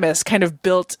its premise, kind of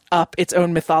built up its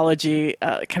own mythology,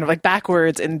 kind of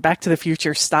backwards in Back to the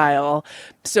Future style.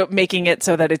 So making it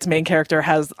so that its main character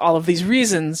has all of these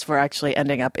reasons for actually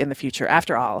ending up in the future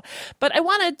after all. But I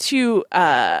wanted to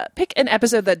pick an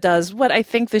episode that does what I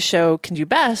think the show can do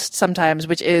best sometimes,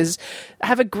 which is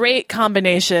have a great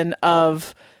combination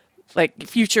of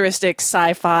futuristic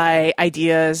sci-fi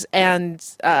ideas and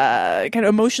kind of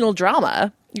emotional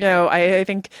drama. I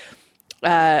think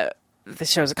the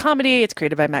show's a comedy. It's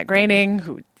created by Matt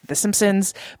Groening, The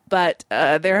Simpsons, but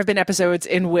there have been episodes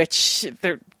in which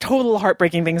total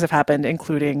heartbreaking things have happened,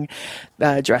 including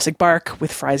Jurassic Park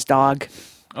with Fry's dog.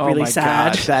 Really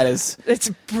sad. God, it's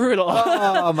brutal.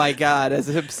 Oh my God! As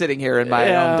I'm sitting here and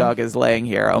my own dog is laying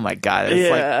here. Oh my God!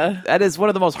 That is one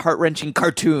of the most heart-wreshing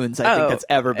cartoons I think that's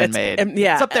ever been made.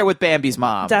 It's up there with Bambi's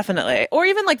mom, definitely. Or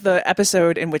even the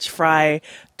episode in which Fry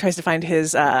tries to find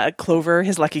his clover,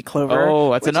 his lucky clover.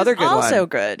 Oh, that's another good one. Also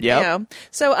good. Yeah.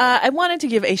 So I wanted to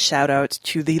give a shout out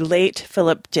to the late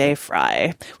Philip J.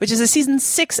 Fry, which is a season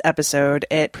 6 episode.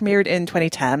 It premiered in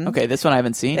 2010. Okay, this one I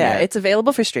haven't seen. Yeah, yet. It's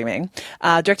available for streaming.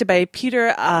 Directed by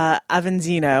Peter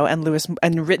Avanzino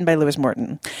and written by Lewis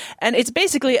Morton. And it's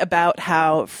basically about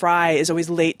how Fry is always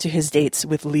late to his dates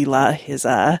with Leela, his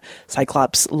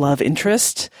Cyclops love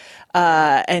interest.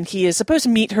 And he is supposed to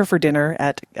meet her for dinner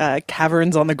at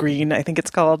Caverns on the Green, I think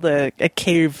it's called, a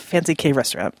fancy cave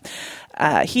restaurant.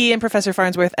 He and Professor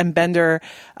Farnsworth and Bender,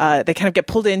 they kind of get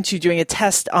pulled into doing a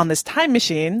test on this time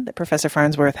machine that Professor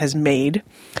Farnsworth has made.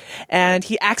 And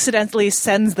he accidentally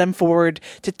sends them forward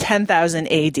to 10,000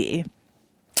 AD.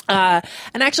 And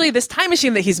actually, this time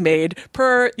machine that he's made,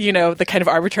 per, the kind of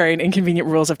arbitrary and inconvenient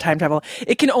rules of time travel,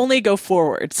 it can only go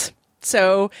forwards.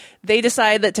 So they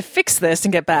decide that to fix this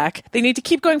and get back, they need to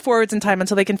keep going forwards in time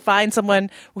until they can find someone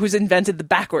who's invented the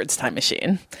backwards time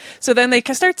machine. So then they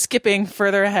start skipping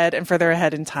further ahead and further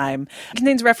ahead in time. It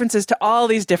contains references to all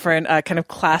these different kind of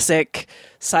classic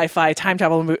sci-fi time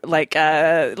travel, like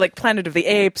Planet of the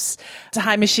Apes,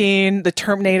 Time Machine, The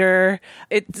Terminator.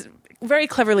 It's very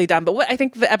cleverly done. But what I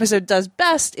think the episode does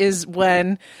best is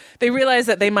when they realize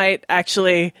that they might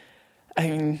actually...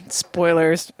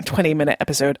 spoilers, 20-minute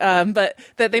episode, but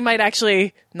that they might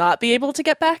actually not be able to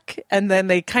get back, and then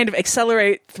they kind of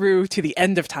accelerate through to the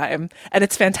end of time, and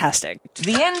it's fantastic. To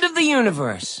the end of the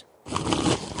universe.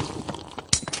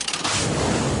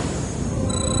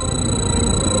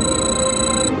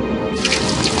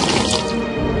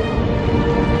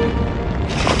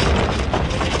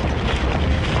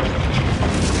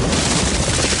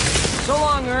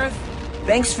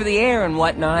 Thanks for the air and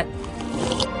whatnot.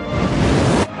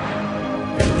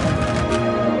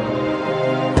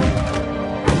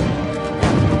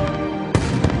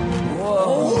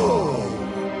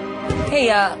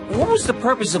 Hey, what was the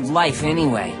purpose of life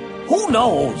anyway? Who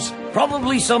knows?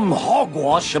 Probably some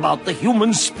hogwash about the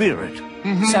human spirit.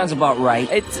 Mm-hmm. Sounds about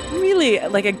right. It's really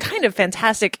like a kind of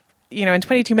fantastic, in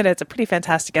 22 minutes, a pretty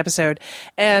fantastic episode.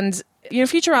 And,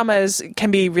 Futurama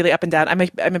can be really up and down.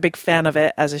 I'm a big fan of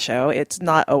it as a show. It's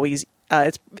not always,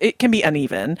 it can be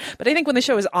uneven. But I think when the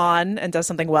show is on and does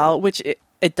something well, which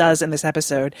it does in this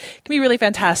episode, it can be really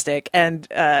fantastic. And,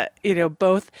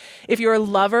 both, if you're a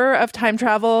lover of time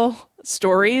travel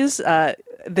stories,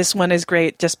 this one is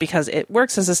great just because it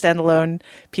works as a standalone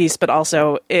piece, but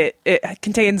also it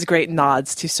contains great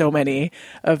nods to so many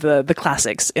of the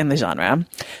classics in the genre.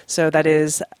 So that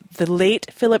is the late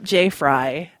Philip J.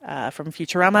 Fry from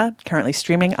Futurama, currently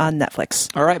streaming on Netflix.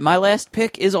 All right, my last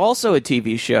pick is also a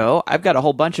TV show. I've got a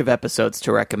whole bunch of episodes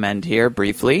to recommend here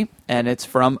briefly, and it's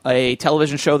from a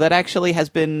television show that actually has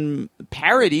been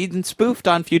parodied and spoofed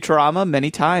on Futurama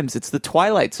many times. It's The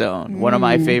Twilight Zone, one of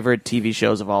my favorite TV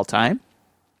shows of all time.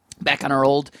 Back on our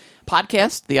old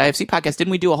podcast, the IFC podcast, didn't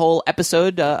we do a whole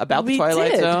episode about the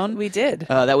Twilight Zone? We did.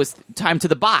 That was Time to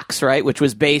the Box, right? Which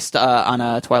was based on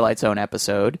a Twilight Zone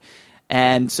episode.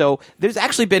 And so there's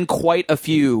actually been quite a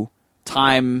few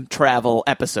time travel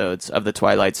episodes of the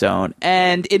Twilight Zone.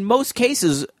 And in most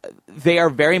cases, they are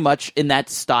very much in that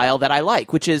style that I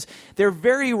like, which is they're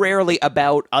very rarely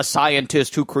about a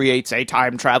scientist who creates a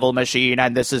time travel machine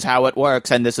and this is how it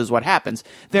works and this is what happens.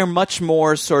 They're much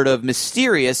more sort of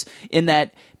mysterious in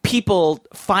that people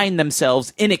find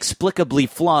themselves inexplicably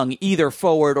flung either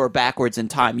forward or backwards in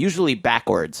time, usually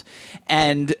backwards.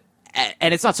 And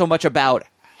it's not so much about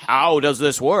how does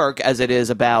this work as it is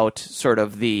about sort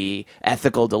of the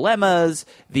ethical dilemmas,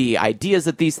 the ideas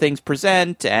that these things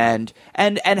present, and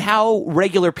how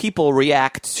regular people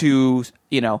react to,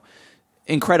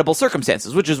 incredible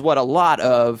circumstances, which is what a lot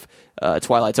of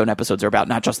Twilight Zone episodes are about,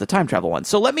 not just the time travel ones.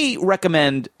 So let me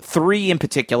recommend 3 in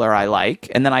particular I like,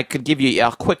 and then I could give you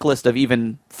a quick list of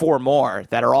even 4 more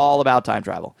that are all about time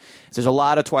travel. So there's a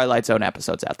lot of Twilight Zone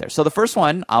episodes out there. So the first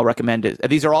one I'll recommend is,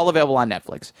 these are all available on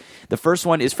Netflix. The first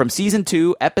one is from Season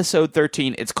 2, Episode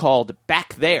 13. It's called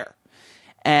Back There.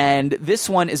 And this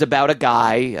one is about a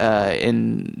guy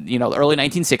in the early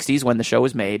 1960s when the show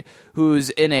was made, who's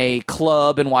in a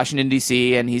club in Washington,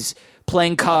 D.C., and he's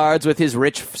playing cards with his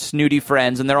rich, snooty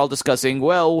friends, and they're all discussing,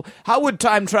 well, how would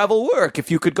time travel work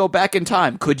if you could go back in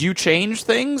time? Could you change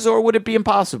things, or would it be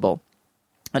impossible?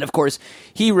 And, of course,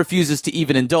 he refuses to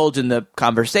even indulge in the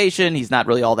conversation. He's not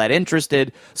really all that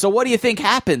interested. So what do you think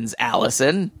happens,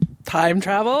 Allison? Time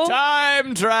travel?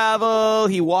 Time travel!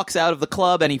 He walks out of the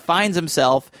club and he finds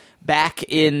himself back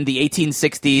in the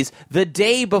 1860s, the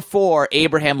day before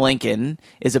Abraham Lincoln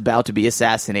is about to be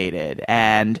assassinated.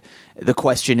 And the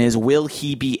question is, will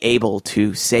he be able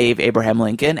to save Abraham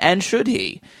Lincoln? And should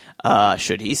he?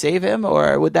 Should he save him?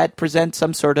 Or would that present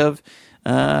some sort of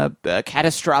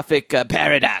catastrophic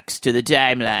paradox to the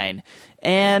timeline?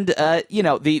 And,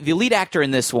 the lead actor in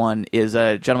this one is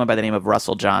a gentleman by the name of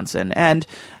Russell Johnson. And,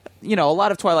 a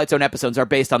lot of Twilight Zone episodes are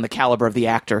based on the caliber of the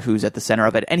actor who's at the center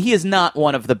of it. And he is not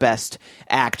one of the best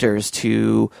actors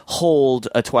to hold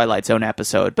a Twilight Zone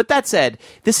episode. But that said,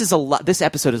 this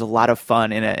episode is a lot of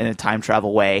fun in a time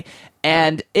travel way.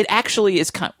 And it actually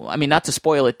is not to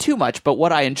spoil it too much, but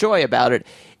what I enjoy about it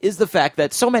is the fact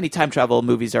that so many time travel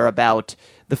movies are about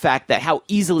the fact that how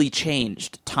easily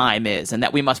changed time is, and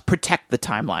that we must protect the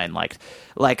timeline,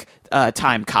 like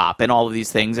Time Cop and all of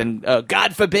these things, and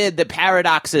God forbid the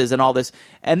paradoxes and all this.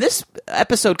 And this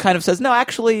episode kind of says, no,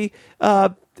 actually,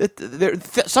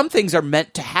 some things are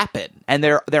meant to happen, and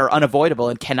they're unavoidable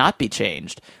and cannot be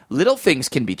changed. Little things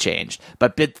can be changed,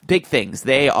 but big things,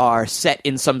 they are set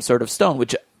in some sort of stone,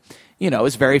 which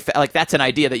is very that's an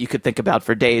idea that you could think about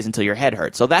for days until your head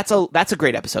hurts. So that's a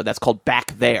great episode. That's called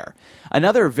Back There.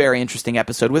 Another very interesting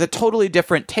episode with a totally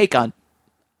different take on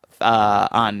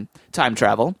time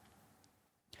travel.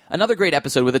 Another great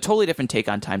episode with a totally different take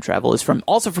on time travel is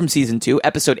also from Season 2,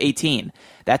 Episode 18.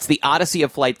 That's The Odyssey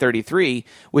of Flight 33,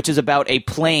 which is about a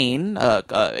plane,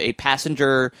 a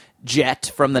passenger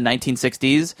jet from the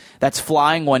 1960s that's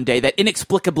flying one day that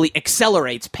inexplicably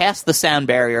accelerates past the sound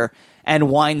barrier and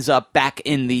winds up back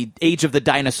in the age of the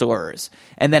dinosaurs,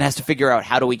 and then has to figure out,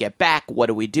 how do we get back? What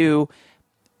do we do?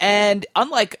 And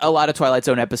unlike a lot of Twilight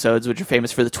Zone episodes, which are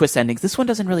famous for the twist endings, this one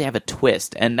doesn't really have a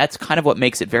twist, and that's kind of what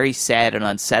makes it very sad and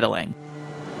unsettling.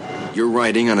 You're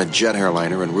riding on a jet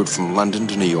airliner en route from London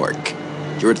to New York.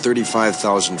 You're at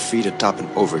 35,000 feet atop an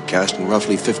overcast and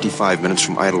roughly 55 minutes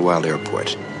from Idlewild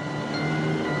Airport.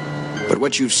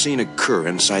 what you've seen occur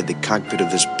inside the cockpit of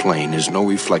this plane is no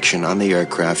reflection on the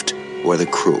aircraft or the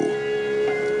crew.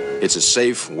 It's a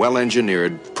safe,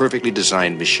 well-engineered, perfectly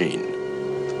designed machine.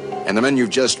 And the men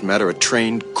you've just met are a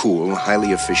trained, cool,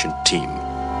 highly efficient team.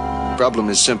 The problem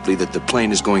is simply that the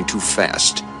plane is going too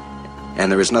fast,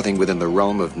 and there is nothing within the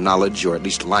realm of knowledge, or at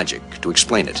least logic, to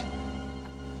explain it.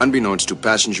 Unbeknownst to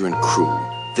passenger and crew,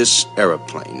 this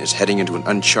aeroplane is heading into an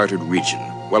uncharted region,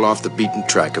 well off the beaten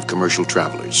track of commercial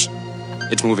travelers.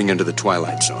 It's moving into the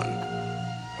Twilight Zone.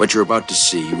 What you're about to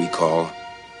see we call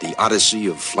the Odyssey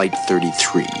of Flight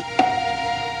 33.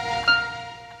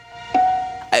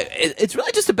 It's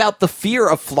really just about the fear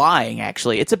of flying,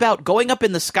 actually. It's about going up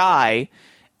in the sky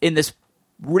in this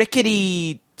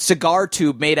rickety cigar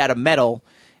tube made out of metal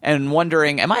and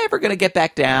wondering, am I ever going to get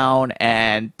back down?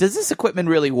 And does this equipment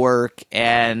really work?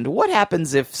 And what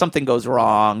happens if something goes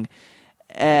wrong?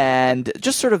 And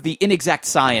just sort of the inexact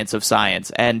science of science.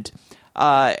 And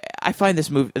I find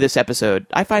this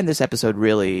episode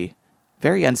really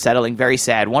very unsettling, very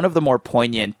sad. One of the more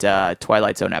poignant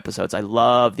Twilight Zone episodes. I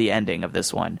love the ending of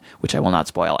this one, which I will not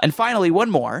spoil. And finally,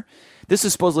 one more. This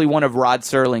is supposedly one of Rod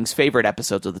Serling's favorite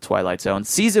episodes of The Twilight Zone.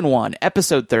 Season 1,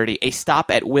 Episode 30, A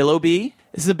Stop at Willoughby.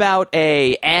 This is about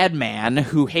a ad man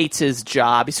who hates his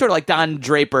job. He's sort of like Don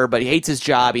Draper, but he hates his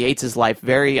job. He hates his life,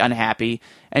 very unhappy.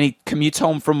 And he commutes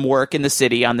home from work in the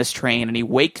city on this train, and he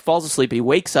falls asleep. He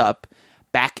wakes up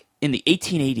back in the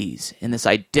 1880s in this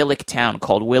idyllic town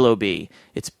called Willoughby.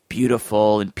 It's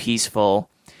beautiful and peaceful.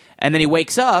 And then he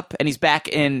wakes up, and he's back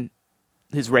in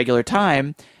his regular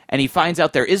time, and he finds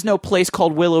out there is no place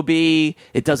called Willoughby.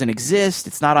 It doesn't exist.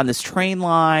 It's not on this train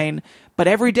line. But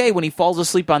every day when he falls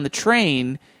asleep on the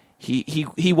train, he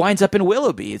winds up in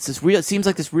Willoughby. It's this real. It seems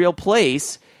like this real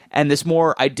place and this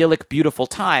more idyllic, beautiful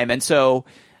time. And so,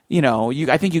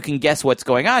 I think you can guess what's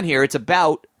going on here. It's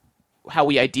about how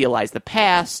we idealize the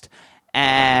past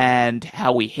and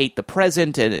how we hate the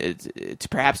present, and it's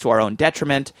perhaps to our own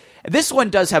detriment. This one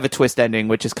does have a twist ending,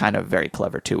 which is kind of very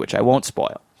clever too, which I won't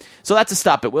spoil. So that's A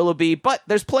Stop at Willoughby, but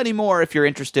there's plenty more if you're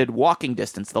interested. Walking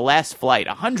Distance, The Last Flight,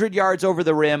 100 Yards Over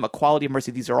the Rim, Equality of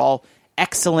Mercy. These are all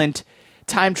excellent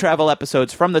time travel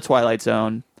episodes from The Twilight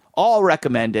Zone, all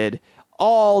recommended,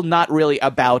 all not really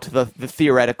about the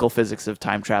theoretical physics of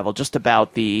time travel, just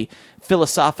about the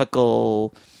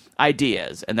philosophical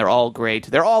ideas, and they're all great.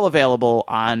 They're all available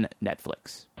on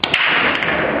Netflix.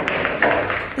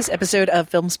 This episode of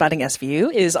Film Spotting SVU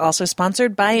is also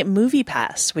sponsored by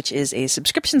MoviePass, which is a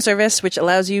subscription service which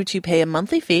allows you to pay a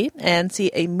monthly fee and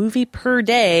see a movie per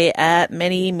day at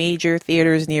many major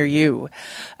theaters near you.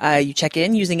 You check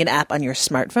in using an app on your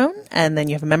smartphone, and then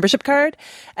you have a membership card,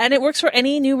 and it works for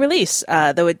any new release,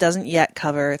 though it doesn't yet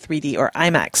cover 3D or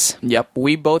IMAX. Yep,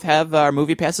 we both have our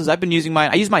MoviePasses. I've been using mine.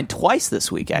 I used mine twice this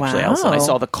week, actually. Wow. I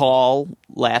saw The Call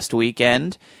last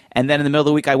weekend. And then in the middle of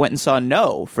the week, I went and saw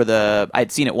No I'd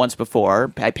seen it once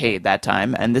before. I paid that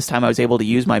time. And this time I was able to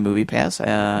use my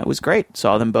MoviePass. It was great.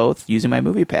 Saw them both using my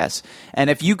MoviePass. And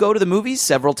if you go to the movies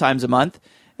several times a month,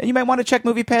 then you might want to check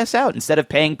MoviePass out. Instead of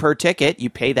paying per ticket, you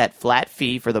pay that flat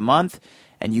fee for the month,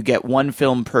 and you get one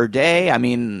film per day. I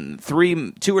mean,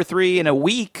 2 or 3 in a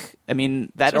week. I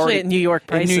mean, that especially already at New York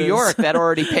prices. In New York, that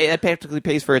practically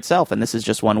pays for itself, and this is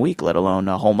just 1 week, let alone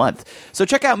a whole month. So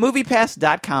check out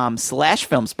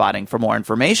MoviePass.com/filmspotting for more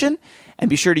information, and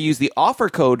be sure to use the offer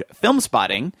code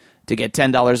FilmSpotting to get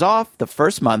 $10 off the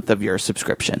first month of your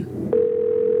subscription.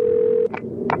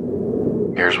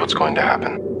 Here's what's going to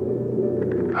happen.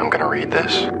 I'm going to read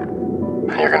this,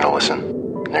 and you're going to listen,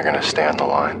 and you're going to stay on the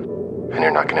line. And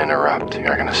you're not going to interrupt. You're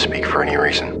not going to speak for any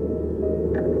reason.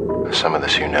 Some of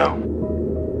this you know.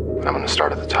 I'm going to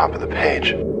start at the top of the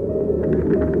page.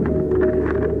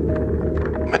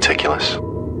 Meticulous.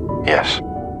 Yes.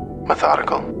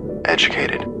 Methodical.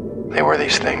 Educated. They were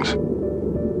these things.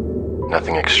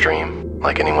 Nothing extreme.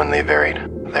 Like anyone they varied.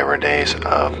 There were days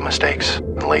of mistakes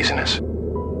and laziness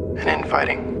and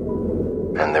infighting.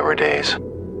 And there were days,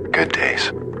 good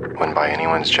days, when by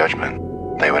anyone's judgment,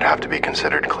 they would have to be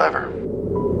considered clever.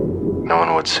 No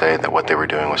one would say that what they were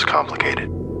doing was complicated.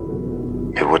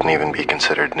 It wouldn't even be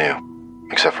considered new,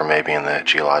 except for maybe in the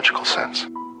geological sense.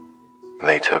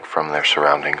 They took from their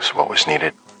surroundings what was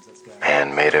needed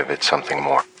and made of it something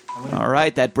more. All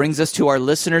right, that brings us to our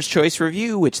Listener's Choice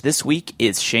Review, which this week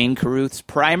is Shane Carruth's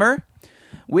Primer,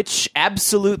 which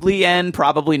absolutely and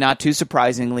probably not too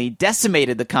surprisingly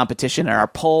decimated the competition in our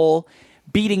poll,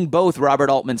 beating both Robert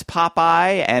Altman's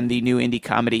Popeye and the new indie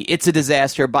comedy It's a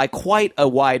Disaster by quite a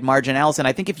wide margin. Allison,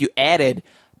 I think if you added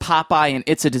Popeye and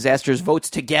It's a Disaster's votes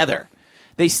together,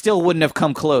 they still wouldn't have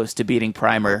come close to beating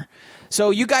Primer. So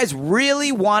you guys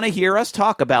really want to hear us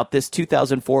talk about this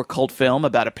 2004 cult film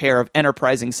about a pair of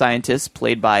enterprising scientists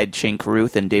played by Shane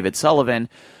Carruth and David Sullivan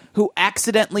who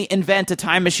accidentally invent a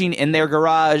time machine in their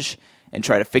garage and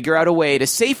try to figure out a way to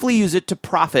safely use it to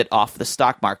profit off the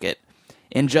stock market.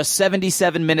 In just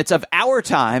 77 minutes of our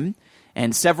time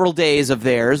and several days of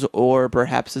theirs, or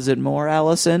perhaps is it more,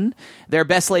 Allison? Their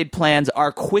best laid plans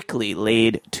are quickly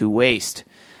laid to waste.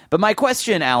 But my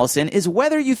question, Allison, is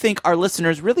whether you think our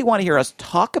listeners really want to hear us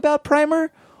talk about Primer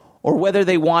or whether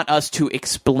they want us to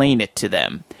explain it to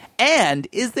them. And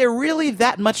is there really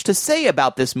that much to say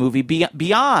about this movie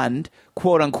beyond,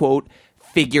 quote-unquote,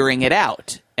 figuring it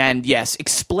out? And yes,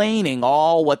 explaining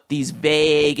all what these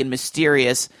vague and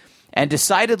mysterious and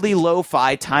decidedly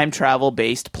lo-fi time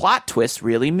travel-based plot twists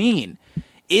really mean.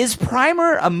 Is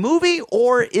Primer a movie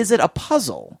or is it a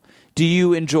puzzle? Do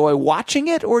you enjoy watching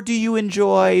it or do you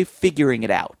enjoy figuring it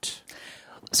out?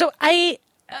 So I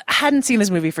hadn't seen this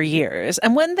movie for years.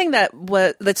 And one thing that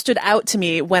stood out to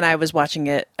me when I was watching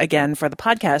it again for the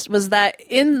podcast was that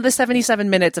in the 77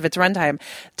 minutes of its runtime,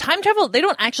 time travel, they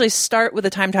don't actually start with the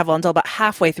time travel until about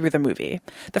halfway through the movie.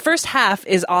 The first half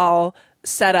is all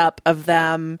setup of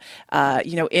them,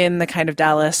 in the kind of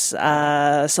Dallas,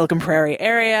 Silicon Prairie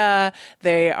area.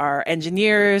 They are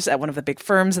engineers at one of the big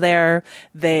firms there.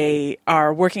 They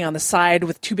are working on the side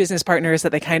with two business partners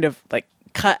that they kind of like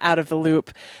cut out of the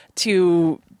loop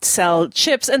to sell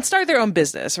chips and start their own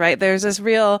business, right? There's this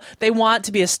they want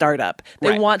to be a startup.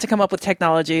 They want to come up with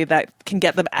technology that can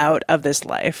get them out of this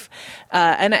life.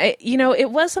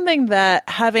 It was something that,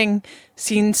 having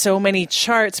seen so many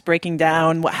charts breaking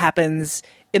down what happens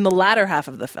in the latter half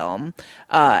of the film,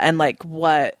 and like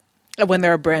when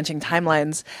there are branching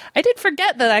timelines, I did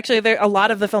forget that actually a lot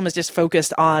of the film is just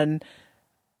focused on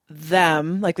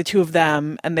them, like the two of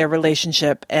them and their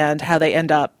relationship and how they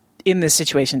end up in this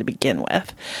situation to begin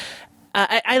with.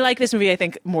 I like this movie, I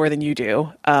think, more than you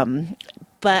do.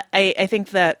 But I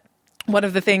think that one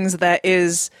of the things that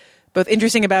is both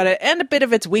interesting about it and a bit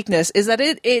of its weakness is that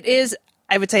it is,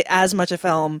 I would say, as much a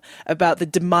film about the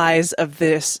demise of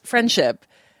this friendship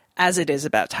as it is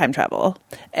about time travel.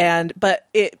 But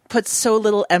it puts so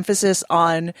little emphasis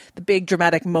on the big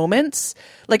dramatic moments.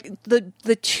 Like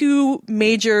the two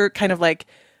major kind of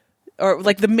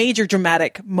the major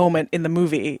dramatic moment in the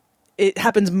movie, it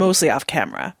happens mostly off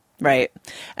camera, right?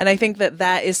 And I think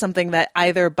that is something that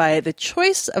either by the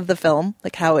choice of the film,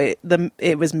 like how it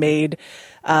was made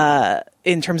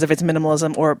in terms of its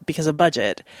minimalism, or because of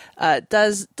budget,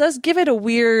 does give it a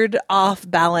weird off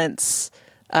balance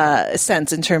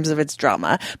sense in terms of its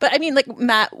drama. But I mean, like,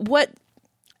 Matt, what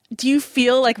do you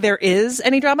feel like there is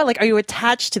any drama? Like, are you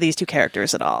attached to these two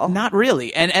characters at all? Not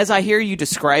really. And as I hear you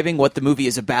describing what the movie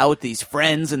is about, these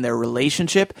friends and their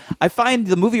relationship, I find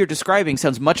the movie you're describing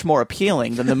sounds much more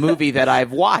appealing than the movie that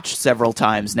I've watched several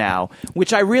times now,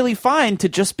 which I really find to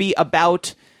just be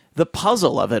about the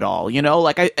puzzle of it all. You know,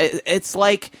 like it's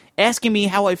like asking me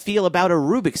how I feel about a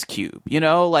Rubik's Cube, you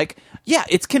know, like, yeah,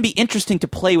 it can be interesting to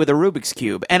play with a Rubik's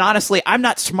Cube. And honestly, I'm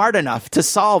not smart enough to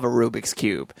solve a Rubik's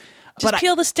Cube. Just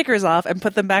peel the stickers off and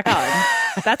put them back on.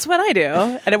 That's what I do,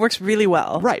 and it works really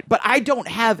well. Right, but I don't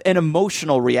have an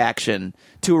emotional reaction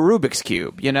to a Rubik's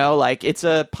Cube, you know? Like, it's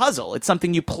a puzzle. It's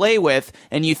something you play with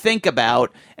and you think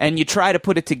about, and you try to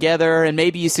put it together, and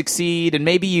maybe you succeed, and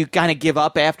maybe you kind of give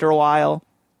up after a while.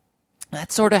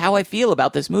 That's sort of how I feel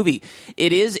about this movie.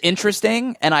 It is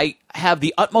interesting, and I have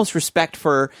the utmost respect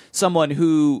for someone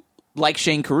who, like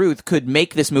Shane Carruth, could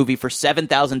make this movie for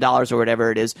 $7,000 or whatever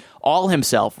it is, all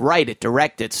himself, write it,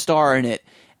 direct it, star in it,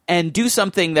 and do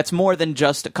something that's more than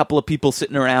just a couple of people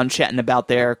sitting around chatting about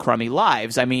their crummy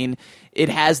lives. I mean, it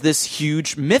has this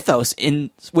huge mythos.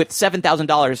 With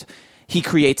 $7,000, he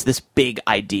creates this big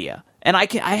idea. And I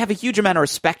have a huge amount of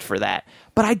respect for that.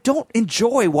 But I don't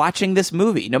enjoy watching this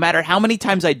movie, no matter how many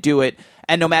times I do it,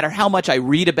 and no matter how much I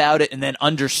read about it and then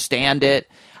understand it.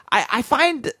 I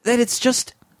find that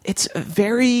it's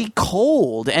very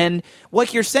cold. And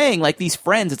like you're saying, like these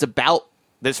friends, it's about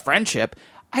this friendship.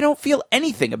 I don't feel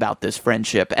anything about this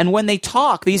friendship. And when they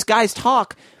talk, these guys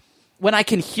talk, when I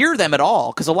can hear them at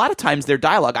all, because a lot of times their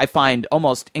dialogue I find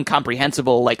almost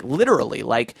incomprehensible, like literally,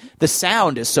 like the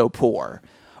sound is so poor,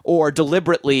 or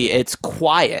deliberately it's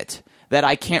quiet that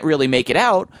I can't really make it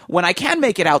out. When I can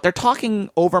make it out, they're talking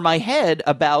over my head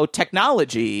about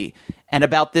technology and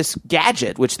about this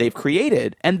gadget which they've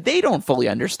created, and they don't fully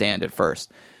understand at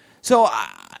first. So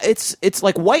it's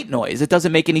like white noise. It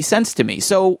doesn't make any sense to me.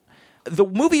 So the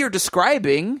movie you're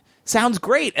describing sounds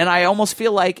great, and I almost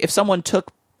feel like if someone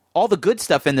took all the good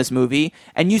stuff in this movie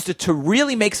and used it to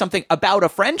really make something about a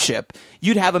friendship,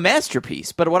 you'd have a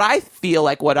masterpiece. But what I feel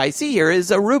like what I see here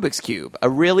is a Rubik's Cube, a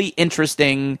really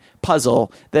interesting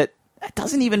puzzle that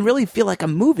doesn't even really feel like a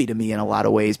movie to me in a lot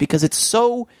of ways because it's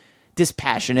so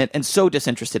dispassionate and so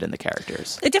disinterested in the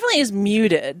characters. It definitely is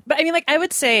muted. But I mean, like, I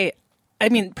would say,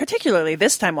 particularly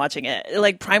this time watching it,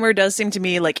 like, Primer does seem to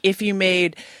me like if you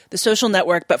made The Social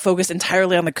Network but focused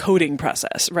entirely on the coding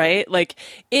process, right? Like,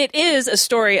 it is a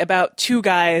story about two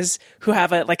guys who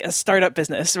have a startup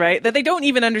business, right? That they don't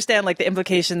even understand, like, the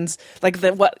implications, like,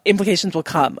 what implications will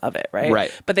come of it, right?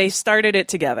 Right. But they started it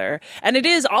together. And it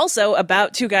is also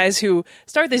about two guys who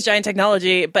start this giant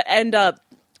technology but end up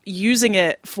using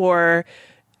it for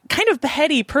kind of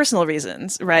petty personal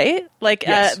reasons, right? Like,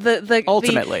 yes.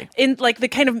 Ultimately, the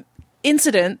kind of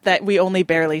incident that we only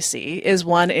barely see is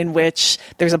one in which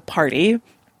there's a party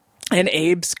and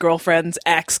Abe's girlfriend's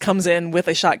ex comes in with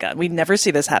a shotgun. We never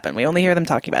see this happen. We only hear them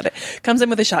talking about it. Comes in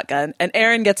with a shotgun, and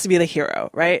Aaron gets to be the hero,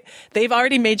 right? They've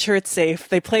already made sure it's safe.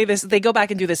 They play this. They go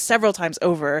back and do this several times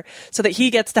over so that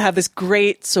he gets to have this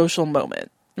great social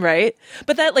moment. Right.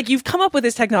 But that, like, you've come up with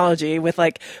this technology with,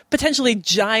 like, potentially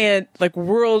giant, like,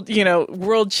 world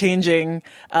changing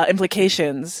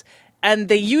implications. And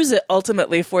they use it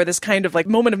ultimately for this kind of, like,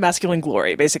 moment of masculine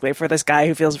glory, basically, for this guy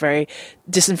who feels very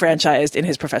disenfranchised in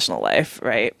his professional life.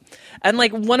 Right. And,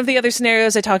 like, one of the other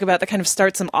scenarios I talk about that kind of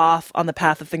starts him off on the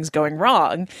path of things going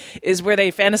wrong is where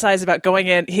they fantasize about going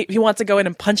in. He wants to go in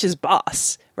and punch his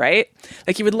boss. Right?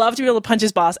 Like, he would love to be able to punch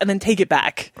his boss and then take it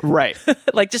back. Right.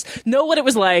 Like, just know what it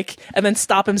was like and then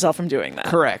stop himself from doing that.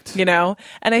 Correct. You know?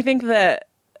 And I think that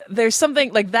there's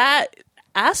something like that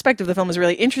aspect of the film is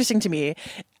really interesting to me,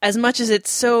 as much as it's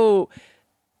so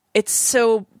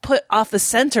put off the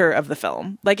center of the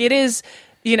film. Like, it is,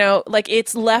 you know, like,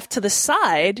 it's left to the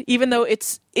side, even though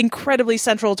it's incredibly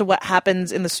central to what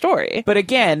happens in the story. But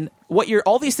again,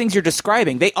 all these things you're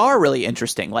describing, they are really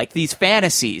interesting. Like, these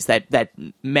fantasies that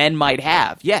men might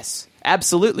have. Yes,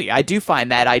 absolutely. I do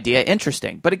find that idea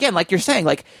interesting. But again, like you're saying,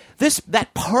 like,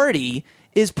 that party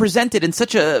is presented in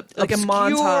such a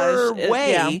montage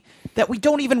way that we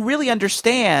don't even really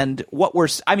understand what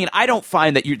I don't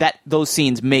find that those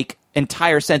scenes make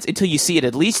entire sense until you see it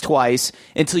at least twice,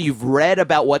 until you've read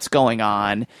about what's going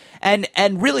on. And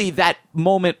really that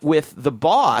moment with the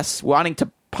boss wanting to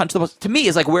punch the boss, to me,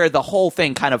 is like where the whole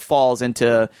thing kind of falls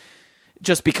into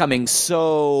just becoming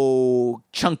so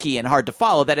chunky and hard to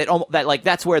follow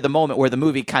that's where the moment where the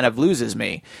movie kind of loses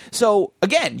me. So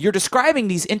again, you're describing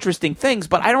these interesting things,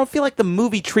 but I don't feel like the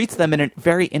movie treats them in a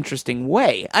very interesting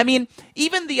way. I mean,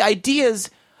 even the ideas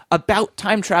about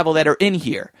time travel that are in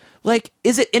here, like,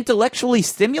 is it intellectually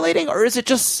stimulating, or is it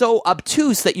just so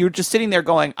obtuse that you're just sitting there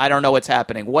going, I don't know what's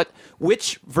happening?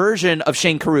 Which version of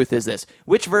Shane Carruth is this?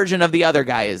 Which version of the other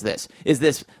guy is this? Is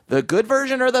this the good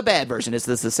version or the bad version? Is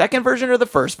this the second version or the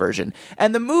first version?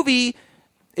 And the movie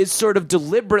is sort of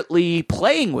deliberately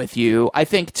playing with you, I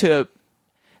think, to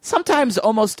sometimes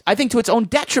almost, I think, to its own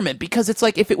detriment, because it's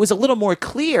like, if it was a little more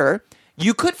clear,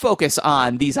 you could focus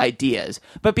on these ideas,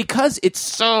 but because it's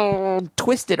so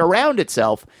twisted around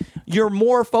itself, you're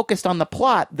more focused on the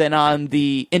plot than on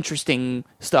the interesting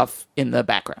stuff in the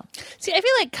background. See, I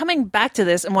feel like coming back to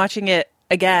this and watching it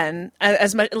again,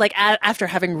 as much like after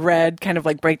having read kind of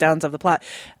like breakdowns of the plot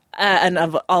and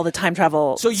of all the time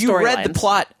travel. So you read the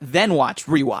plot, then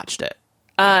rewatched it.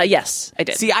 Yes, I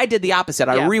did. See, I did the opposite.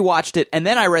 I rewatched it, and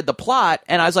then I read the plot,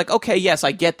 and I was like, okay, yes,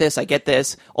 I get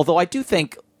this. Although I do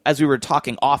think, as we were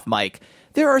talking off mic,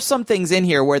 there are some things in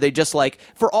here where they just, like,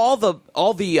 for all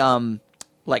the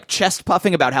like chest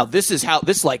puffing about how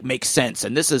this like makes sense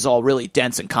and this is all really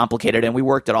dense and complicated and we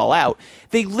worked it all out,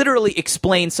 they literally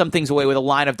explain some things away with a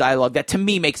line of dialogue that to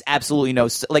me makes absolutely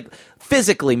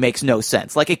physically makes no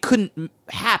sense. Like, it couldn't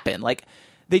happen. Like,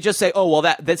 they just say, oh,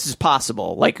 well, this is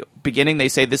possible. Like, beginning they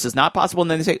say this is not possible, and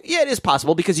then they say, yeah, it is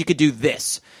possible because you could do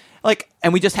this. Like,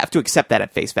 and we just have to accept that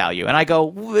at face value. And I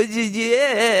go,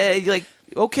 yeah, like,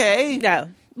 okay. Yeah.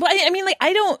 Well, I mean, like,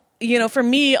 I don't, for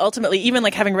me, ultimately, even,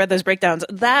 like, having read those breakdowns,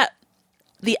 that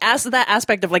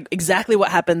aspect of, like, exactly what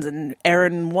happens in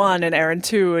Aaron 1 and Aaron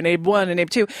 2 and Abe 1 and Abe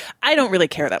 2, I don't really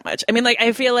care that much. I mean, like,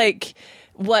 I feel like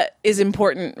what is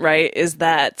important, right, is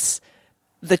that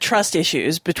the trust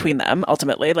issues between them,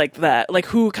 ultimately, like, that, like,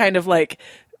 who kind of, like,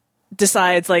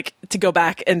 decides, like, to go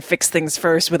back and fix things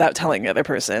first without telling the other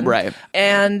person. Right.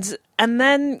 And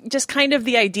then just kind of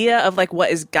the idea of, like, what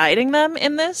is guiding them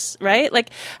in this, right?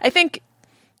 Like, I think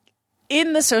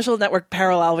in the Social Network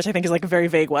parallel, which I think is like a very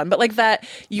vague one, but like that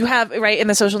you have, right, in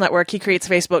the Social Network, he creates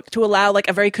Facebook to allow like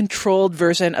a very controlled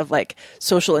version of like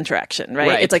social interaction,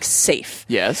 right? It's like safe.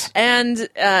 Yes. And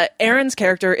Aaron's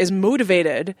character is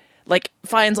motivated, like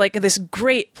finds like this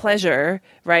great pleasure,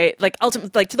 right? Like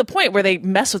ultimately, like to the point where they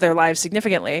mess with their lives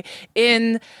significantly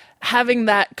in having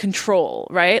that control,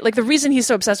 right? Like the reason he's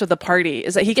so obsessed with the party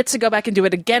is that he gets to go back and do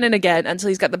it again and again until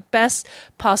he's got the best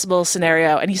possible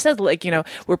scenario. And he says, like, you know,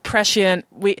 we're prescient.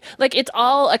 It's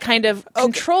all a kind of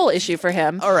control issue for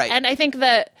him. All right. And I think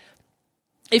that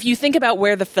if you think about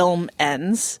where the film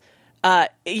ends,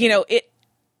 you know, it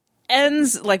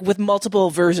ends like with multiple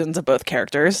versions of both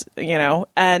characters, you know,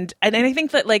 and I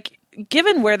think that like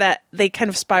given where that they kind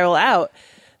of spiral out,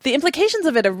 the implications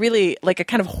of it are really like a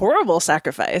kind of horrible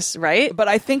sacrifice, right? But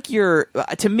I think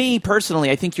to me personally,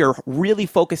 I think you're really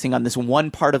focusing on this one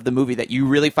part of the movie that you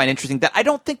really find interesting that I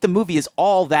don't think the movie is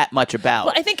all that much about.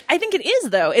 Well, I think it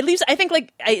is, though. It leaves, I think,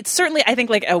 like, it's certainly, I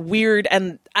think, like, a weird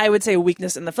and I would say a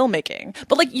weakness in the filmmaking.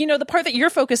 But, like, you know, the part that you're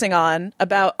focusing on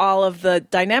about all of the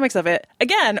dynamics of it,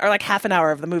 again, are like half an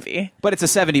hour of the movie. But it's a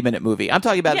 70-minute movie. I'm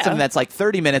talking about something that's like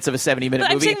 30 minutes of a 70-minute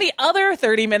movie. I'm saying the other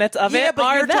 30 minutes of it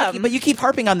are them. But you keep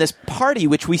harping on this party,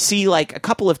 which we see like a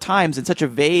couple of times in such a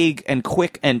vague and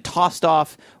quick and tossed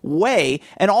off way,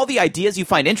 and all the ideas you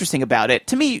find interesting about it.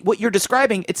 To me, what you're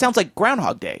describing, it sounds like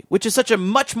Groundhog Day, which is such a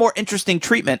much more interesting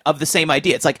treatment of the same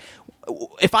idea. It's like,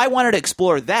 if I wanted to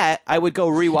explore that, I would go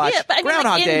rewatch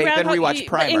Groundhog Day, then rewatch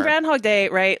Primer. In Groundhog Day,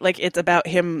 right, like it's about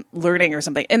him learning or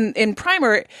something. In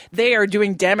Primer, they are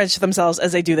doing damage to themselves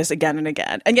as they do this again and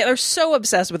again. And yet they're so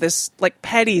obsessed with this like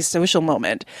petty social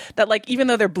moment that like even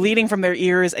though they're bleeding from their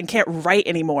ears and can't write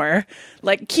anymore,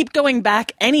 like keep going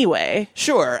back anyway.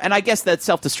 Sure, and I guess that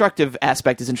self-destructive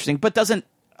aspect is interesting, but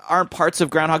aren't parts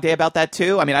of Groundhog Day about that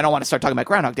too? I mean, I don't want to start talking about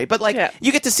Groundhog Day, but like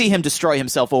you get to see him destroy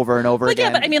himself over and over again.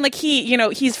 Yeah, but I mean, like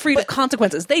he's free of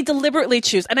consequences. They deliberately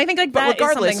choose, and I think like that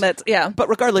is something that's But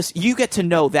regardless, you get to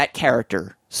know that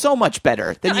character so much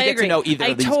better than you get to know either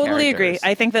of these characters. I totally agree.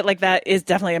 I think that like that is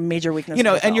definitely a major weakness. You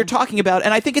know, and you're talking about,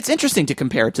 and I think it's interesting to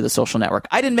compare it to The Social Network.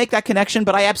 I didn't make that connection,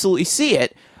 but I absolutely see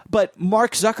it. But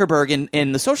Mark Zuckerberg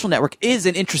in The Social Network is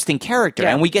an interesting character,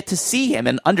 and we get to see him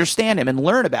and understand him and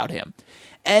learn about him.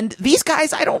 And these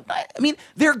guys, I mean,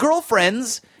 they're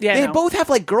girlfriends. Yeah, they both have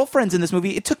like girlfriends in this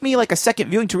movie. It took me like a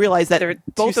second viewing to realize that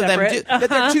both of them that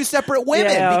they're two separate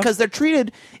women because they're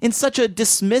treated in such a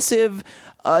dismissive,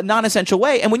 non-essential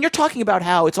way. And when you're talking about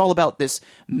how it's all about this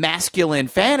masculine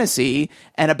fantasy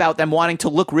and about them wanting to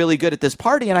look really good at this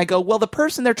party, and I go, well, the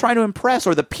person they're trying to impress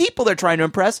or the people they're trying to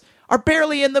impress are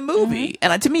barely in the movie.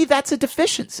 Mm-hmm. And to me, that's a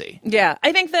deficiency. Yeah,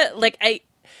 I think that like I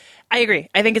agree.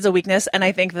 I think it's a weakness, and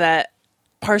I think that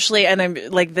partially, and I'm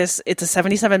like this, it's a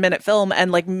 77-minute film,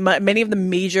 and like many of the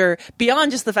major, beyond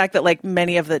just the fact that like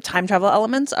many of the time travel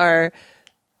elements are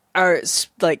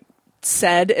like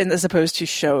said and as opposed to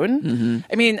shown. Mm-hmm.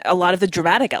 I mean, a lot of the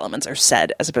dramatic elements are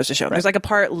said as opposed to shown. Right. There's like a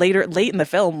part late in the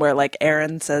film where like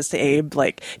Aaron says to Abe,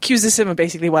 like accuses him of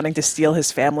basically wanting to steal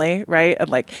his family, right? And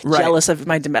like jealous of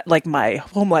my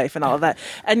home life and all of that.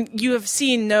 And you have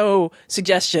seen no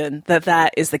suggestion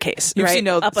that is the case. You've right? seen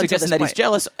no Up suggestion that he's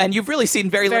jealous, and you've really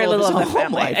seen very little of his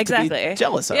home life exactly. to be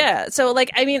jealous of. Yeah. So like,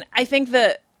 I mean, I think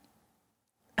that,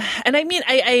 and I mean,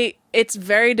 I it's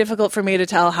very difficult for me to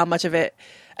tell how much of it.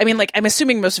 I mean, like, I'm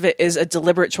assuming most of it is a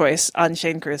deliberate choice on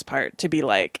Shane Carruth's part to be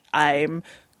like, I'm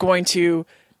going to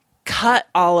cut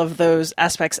all of those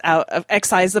aspects out,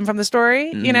 excise them from the story,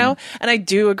 you know? And I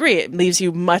do agree. It leaves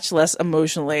you much less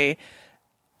emotionally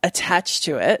attached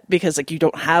to it because, like, you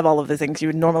don't have all of the things you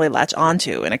would normally latch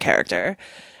onto in a character.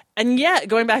 And yet,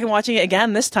 going back and watching it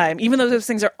again this time, even though those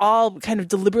things are all kind of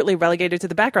deliberately relegated to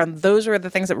the background, those were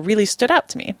the things that really stood out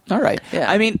to me. All right.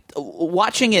 Yeah. I mean,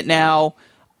 watching it now...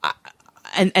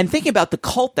 And thinking about the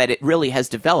cult that it really has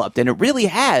developed, and it really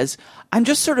has, I'm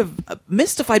just sort of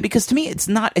mystified because to me it's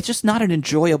just not an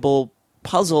enjoyable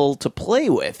puzzle to play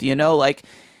with, you know, like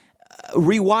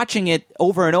rewatching it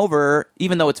over and over,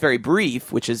 even though it's very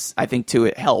brief, which is, I think, too,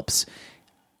 it helps.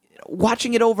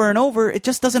 Watching it over and over, it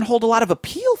just doesn't hold a lot of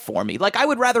appeal for me. Like, I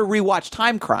would rather rewatch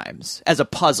Time Crimes as a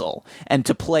puzzle and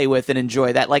to play with and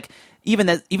enjoy that. Like, even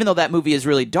though that movie is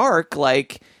really dark,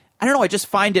 like, I don't know, I just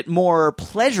find it more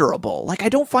pleasurable. Like, I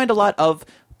don't find a lot of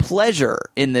pleasure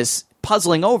in this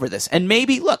puzzling over this. And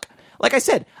maybe, look, like I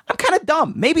said, I'm kind of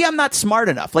dumb. Maybe I'm not smart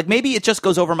enough. Like, maybe it just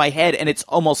goes over my head and it's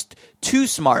almost too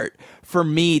smart for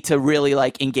me to really,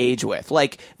 like, engage with.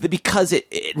 Like, because it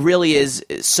really is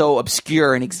so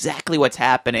obscure and exactly what's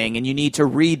happening, and you need to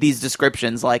read these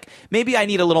descriptions. Like, maybe I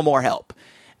need a little more help.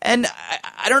 And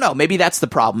I don't know, maybe that's the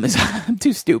problem, is I'm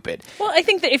too stupid. Well, I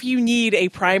think that if you need a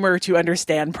primer to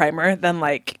understand Primer, then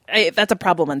that's a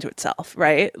problem unto itself,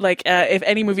 right? Like if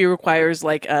any movie requires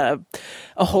like a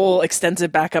whole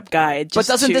extensive backup guide. But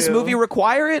doesn't this movie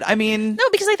require it? I mean, no,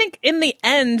 because I think in the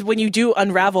end, when you do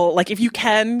unravel, like if you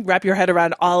can wrap your head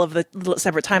around all of the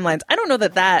separate timelines, I don't know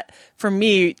that for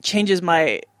me changes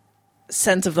my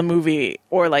sense of the movie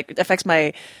or like affects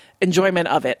my enjoyment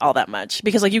of it all that much,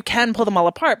 because like you can pull them all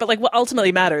apart, but like what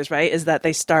ultimately matters, right, is that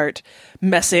they start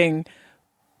messing,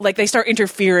 like they start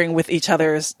interfering with each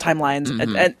other's timelines,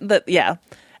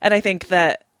 and I think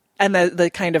that, and the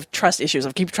kind of trust issues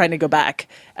of keep trying to go back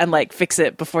and like fix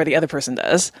it before the other person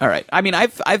does. All right. I mean,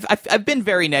 I've been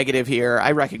very negative here.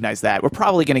 I recognize that. We're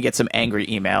probably going to get some angry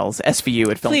emails.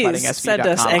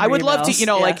 SVU@filmspottingsvu.com. I would love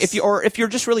to, like if you're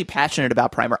just really passionate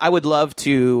about Primer, I would love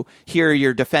to hear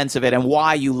your defense of it and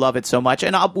why you love it so much.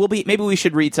 And maybe we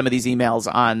should read some of these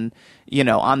emails on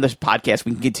this podcast.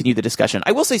 We can continue the discussion.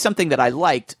 I will say something that I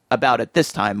liked about it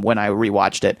this time when I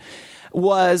rewatched it.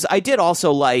 I did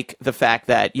also like the fact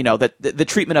that, that the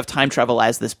treatment of time travel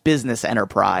as this business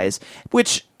enterprise,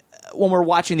 which when we're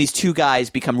watching these two guys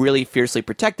become really fiercely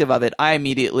protective of it, I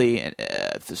immediately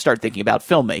start thinking about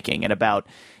filmmaking and about,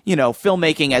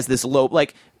 filmmaking as this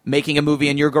like making a movie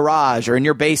in your garage or in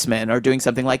your basement or doing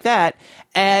something like that.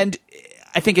 And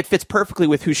I think it fits perfectly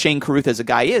with who Shane Carruth as a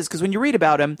guy is, because when you read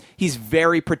about him, he's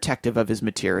very protective of his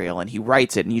material, and he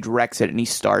writes it and he directs it and he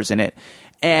stars in it.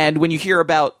 And when you hear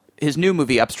about his new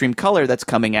movie, Upstream Color, that's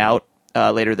coming out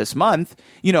later this month,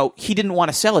 he didn't want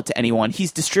to sell it to anyone.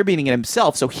 He's distributing it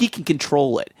himself so he can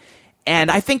control it. And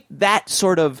I think that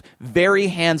sort of very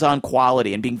hands-on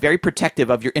quality and being very protective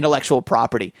of your intellectual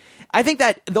property, I think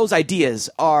that those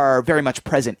ideas are very much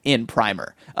present in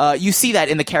Primer. You see that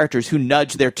in the characters who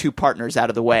nudge their two partners out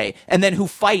of the way and then who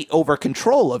fight over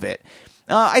control of it.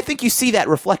 I think you see that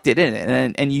reflected in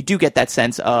it, and you do get that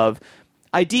sense of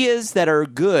ideas that are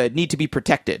good need to be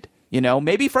protected.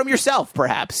 Maybe from yourself,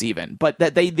 perhaps even, but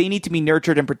that they need to be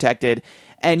nurtured and protected.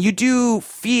 And you do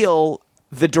feel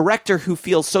the director who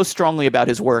feels so strongly about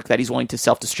his work that he's willing to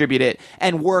self-distribute it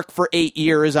and work for 8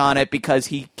 years on it because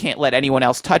he can't let anyone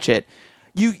else touch it.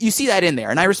 You see that in there,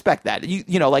 and I respect that.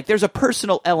 Like there's a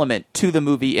personal element to the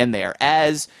movie in there,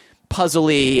 as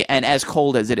puzzly and as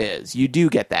cold as it is. You do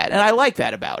get that, and I like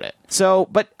that about it. So,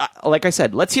 but like I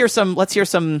said, let's hear some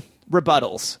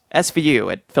rebuttals.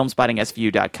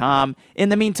 SVU@filmspottingsvu.com. In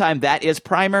the meantime, that is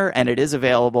Primer, and it is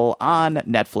available on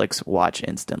Netflix Watch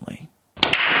Instantly.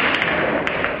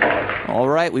 All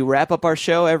right, we wrap up our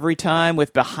show every time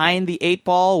with Behind the Eight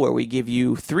Ball, where we give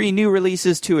you 3 new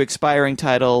releases, 2 expiring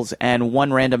titles, and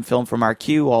 1 random film from our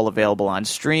queue, all available on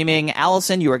streaming.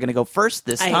 Allison, you are going to go first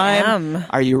this time. I am.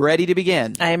 Are you ready to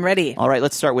begin? I am ready. All right,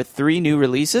 let's start with 3 new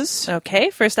releases. Okay,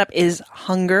 first up is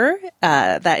Hunger.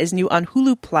 That is new on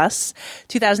Hulu Plus.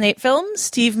 2008 film,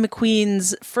 Steve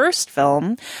McQueen's first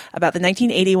film about the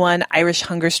 1981 Irish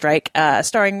hunger strike,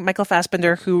 starring Michael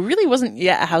Fassbender, who really wasn't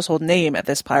yet a household name at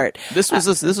this part. This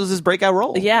was his breakout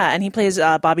role. Yeah, and he plays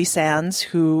Bobby Sands,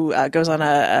 who goes on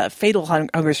a fatal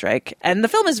hunger strike. And the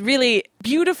film is really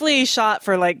beautifully shot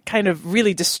for like kind of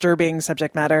really disturbing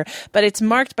subject matter, but it's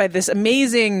marked by this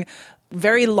amazing,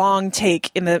 very long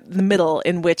take in the middle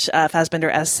in which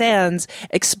Fassbender as Sands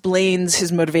explains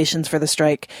his motivations for the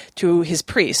strike to his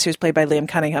priest, who's played by Liam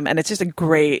Cunningham. And it's just a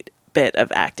great bit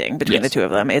of acting between the two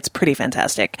of them. It's pretty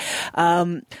fantastic.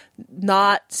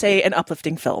 Not, say, an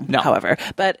uplifting film, however.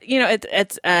 But,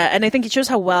 it's and I think it shows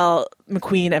how well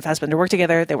McQueen and Fassbender work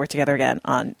together. They work together again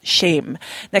on Shame.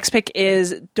 Next pick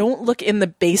is Don't Look in the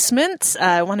Basement.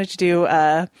 I wanted to do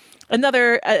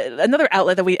another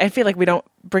outlet that I feel like we don't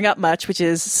bring up much, which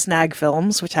is Snag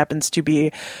Films, which happens to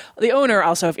be the owner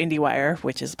also of IndieWire,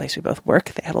 which is a place we both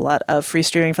work. They have a lot of free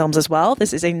streaming films as well.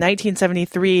 This is a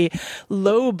 1973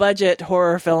 low-budget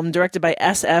horror film directed by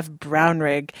S.F.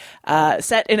 Brownrigg,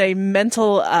 set in a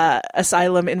mental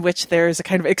asylum in which there's a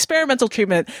kind of experimental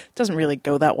treatment. It doesn't really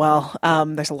go that well.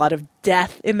 There's a lot of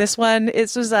death in this one.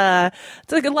 It's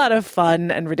like a lot of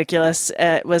fun and ridiculous.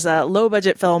 It was a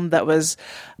low-budget film that was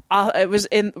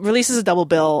released as a double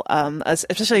bill,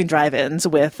 especially in drive-ins,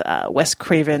 with Wes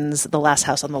Craven's The Last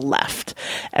House on the Left.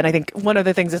 And I think one of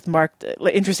the things that's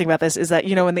interesting about this is that,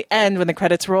 in the end, when the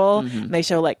credits roll, and they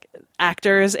show like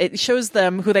actors, it shows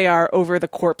them who they are over the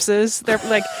corpses. They're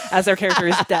like as their character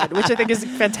is dead, which I think is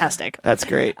fantastic. That's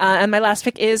great. And my last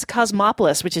pick is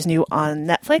Cosmopolis, which is new on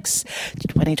Netflix.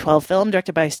 2012 film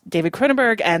directed by David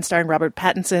Cronenberg and starring Robert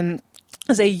Pattinson.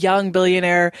 As a young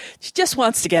billionaire, he just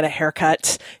wants to get a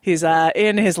haircut. He's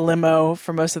in his limo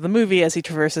for most of the movie as he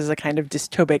traverses a kind of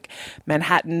dystopic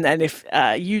Manhattan. And if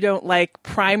you don't like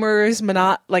primers,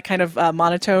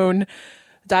 monotone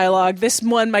dialogue, this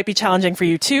one might be challenging for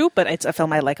you too, but it's a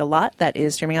film I like a lot that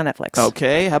is streaming on Netflix.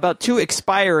 Okay, how about 2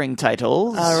 expiring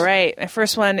titles? All right, my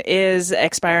first one is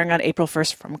expiring on April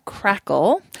 1st from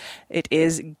Crackle. It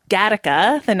is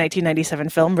Gattaca, the 1997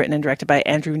 film written and directed by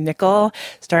Andrew Niccol,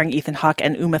 starring Ethan Hawke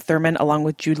and Uma Thurman along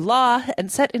with Jude Law,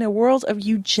 and set in a world of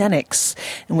eugenics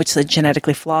in which the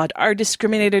genetically flawed are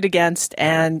discriminated against,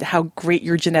 and how great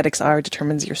your genetics are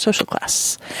determines your social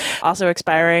class. Also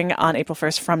expiring on April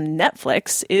 1st from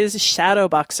Netflix is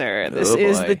Shadowboxer. This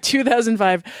is the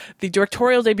 2005, the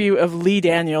directorial debut of Lee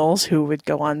Daniels, who would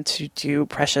go on to do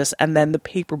Precious and then The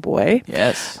Paperboy.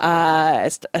 Yes.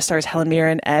 It stars Helen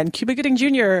Mirren and Cuba Gooding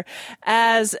Jr.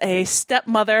 as a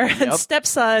stepmother and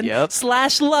stepson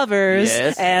 / lovers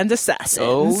and assassins.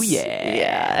 Oh, yeah.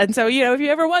 Yeah. And so, if you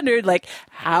ever wondered,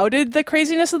 how did the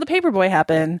craziness of The Paperboy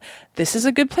happen? This is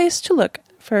a good place to look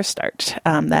for a start.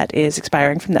 That is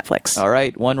expiring from Netflix. All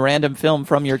right, one random film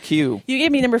from your queue. You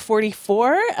gave me number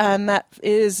 44, and that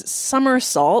is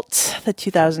Somersault, the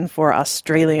 2004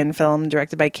 Australian film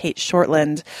directed by Kate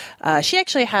Shortland. She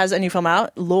actually has a new film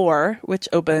out, Lore, which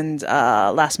opened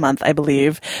last month, I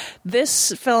believe.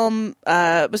 This film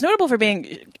was notable for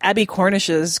being Abby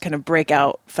Cornish's kind of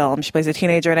breakout film. She plays a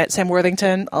teenager in it. Sam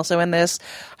Worthington, also in this.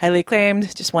 Highly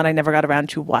acclaimed, just one I never got around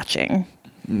to watching.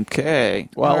 Okay.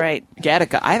 Well, all right.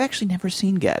 Gattaca. I've actually never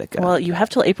seen Gattaca. Well, you have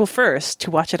till April 1st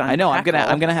to watch it on I know. Crackle.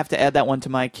 I'm gonna have to add that one to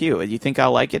my queue. You think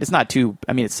I'll like it? It's not too.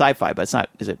 I mean, it's sci-fi, but it's not.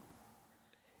 Is it?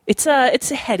 It's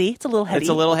heady. It's a little heady. It's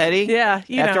a little heady? Yeah.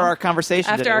 After our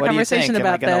conversation today, what do you think? About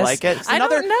Am I gonna this, like it? I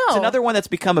don't know. It's another one that's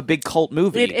become a big cult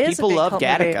movie. It is People a big love cult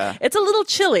Gattaca. Movie. It's a little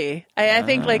chilly. I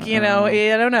think, I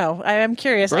don't know. I am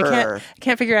curious. I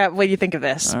can't figure out what you think of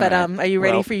this. All but are you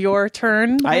ready for your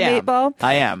turn? I am. 8 Ball?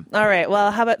 I am. All right.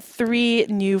 Well, how about 3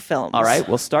 new films? All right.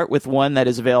 We'll start with one that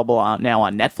is available now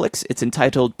on Netflix. It's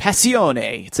entitled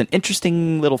Passione. It's an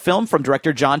interesting little film from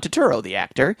director John Turturro, the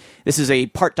actor. This is a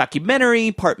part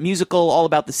documentary, part musical, all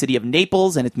about the city of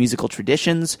Naples and its musical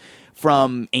traditions,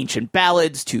 from ancient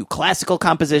ballads to classical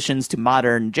compositions to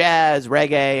modern jazz,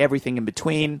 reggae, everything in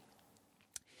between.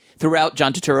 Throughout,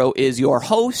 John Turturro is your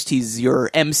host. He's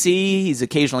your MC. He's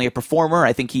occasionally a performer.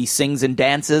 I think he sings and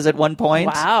dances at one point.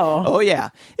 Wow. Oh, yeah.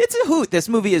 It's a hoot. This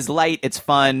movie is light. It's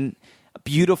fun.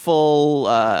 Beautiful,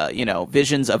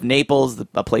 visions of Naples,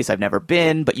 a place I've never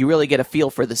been, but you really get a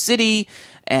feel for the city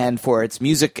and for its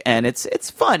music, and it's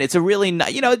fun. It's a really,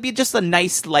 it'd be just a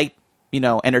nice, light,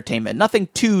 entertainment. Nothing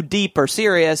too deep or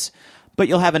serious, but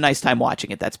you'll have a nice time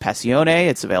watching it. That's Passione.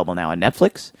 It's available now on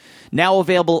Netflix. Now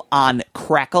available on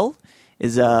Crackle.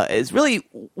 Is really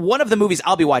one of the movies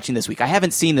I'll be watching this week. I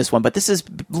haven't seen this one, but this has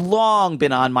long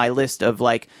been on my list of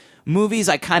movies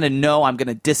I kind of know I'm going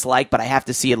to dislike, but I have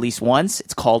to see at least once.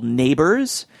 It's called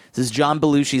Neighbors. This is John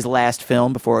Belushi's last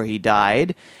film before he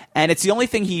died. And it's the only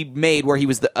thing he made where he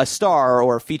was a star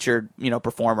or a featured,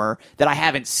 performer that I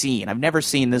haven't seen. I've never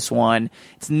seen this one.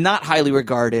 It's not highly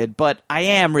regarded, but I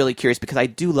am really curious because I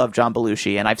do love John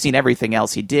Belushi, and I've seen everything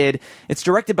else he did. It's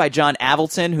directed by John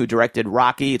Avildsen, who directed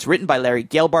Rocky. It's written by Larry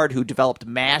Gelbart, who developed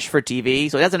MASH for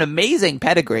TV. So it has an amazing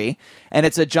pedigree, and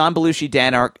it's a John Belushi,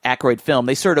 Dan Aykroyd film.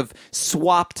 They sort of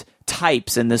swapped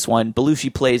types in this one.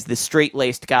 Belushi plays the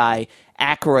straight-laced guy.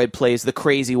 Aykroyd plays the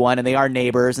crazy one, and they are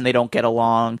neighbors, and they don't get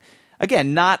along.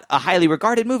 Again, not a highly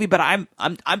regarded movie, but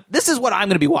this is what I'm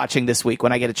going to be watching this week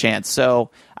when I get a chance.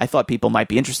 So I thought people might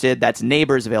be interested. That's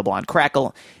Neighbors, available on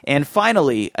Crackle. And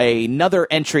finally, another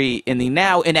entry in the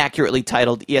now inaccurately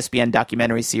titled ESPN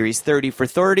documentary series 30 for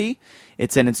 30.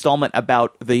 It's an installment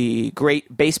about the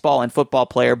great baseball and football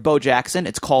player Bo Jackson.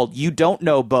 It's called You Don't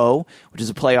Know Bo, which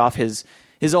is a play off his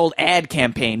old ad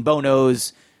campaign, Bo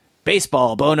Knows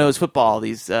Baseball, Bo Knows Football,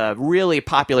 these really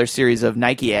popular series of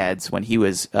Nike ads when he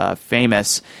was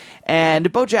famous.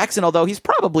 And Bo Jackson, although he's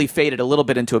probably faded a little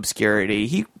bit into obscurity,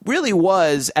 he really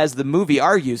was, as the movie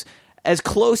argues, as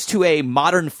close to a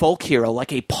modern folk hero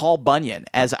like a Paul Bunyan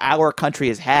as our country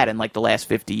has had in the last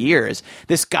 50 years.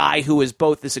 This guy who was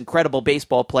both this incredible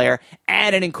baseball player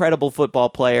and an incredible football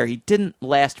player. He didn't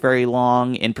last very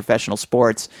long in professional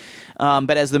sports.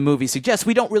 But as the movie suggests,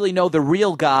 we don't really know the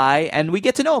real guy, and we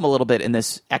get to know him a little bit in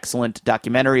this excellent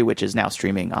documentary, which is now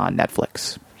streaming on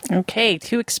Netflix. Okay,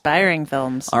 2 expiring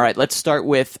films. All right, let's start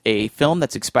with a film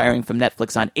that's expiring from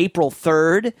Netflix on April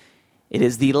 3rd. It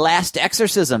is The Last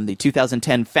Exorcism, the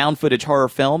 2010 found footage horror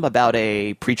film about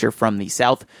a preacher from the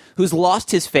South who's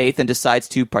lost his faith and decides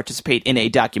to participate in a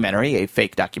documentary, a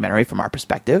fake documentary from our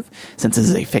perspective, since this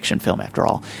is a fiction film after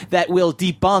all, that will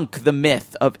debunk the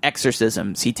myth of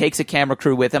exorcisms. He takes a camera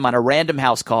crew with him on a random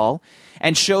house call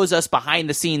and shows us behind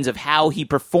the scenes of how he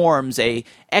performs a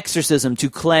exorcism to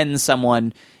cleanse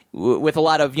someone with a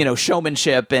lot of,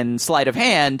 showmanship and sleight of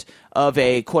hand of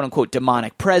a quote-unquote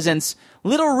demonic presence,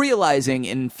 little realizing,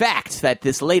 in fact, that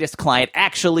this latest client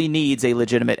actually needs a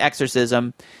legitimate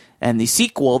exorcism. And the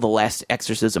sequel, The Last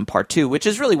Exorcism Part 2, which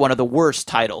is really one of the worst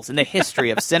titles in the history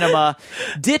of cinema,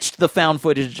 ditched the found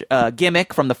footage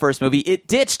gimmick from the first movie. It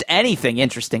ditched anything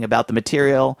interesting about the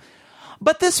material.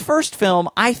 But this first film,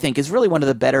 I think, is really one of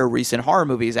the better recent horror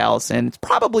movies, Allison. It's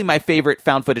probably my favorite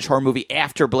found footage horror movie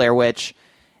after Blair Witch.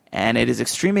 And it is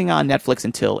streaming on Netflix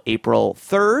until April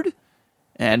 3rd.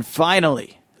 And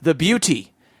finally, the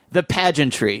beauty, the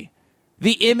pageantry,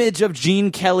 the image of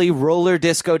Gene Kelly roller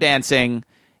disco dancing.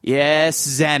 Yes,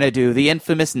 Xanadu, the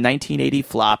infamous 1980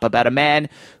 flop about a man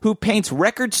who paints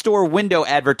record store window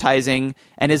advertising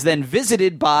and is then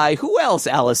visited by, who else,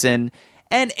 Allison?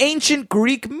 An ancient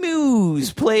Greek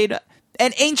muse played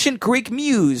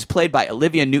by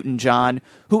Olivia Newton-John,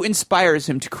 who inspires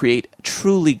him to create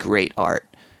truly great art.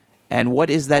 And what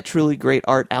is that truly great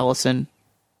art, Allison?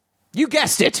 You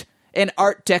guessed it! An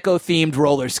Art Deco-themed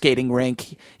roller skating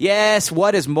rink. Yes,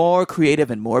 what is more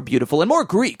creative and more beautiful and more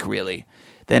Greek, really,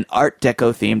 than Art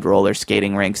Deco-themed roller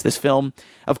skating rinks? This film,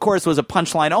 of course, was a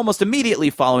punchline almost immediately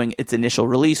following its initial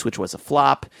release, which was a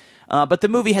flop. But the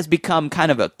movie has become kind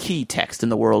of a key text in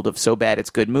the world of so bad it's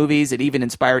good movies. It even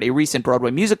inspired a recent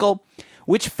Broadway musical,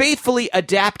 which faithfully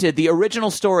adapted the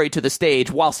original story to the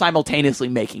stage while simultaneously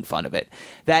making fun of it.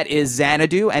 That is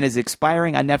Xanadu and is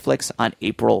expiring on Netflix on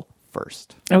April 1st.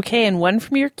 Okay, and one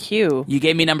from your queue. You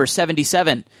gave me number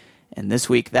 77. And this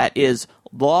week, that is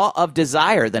Law of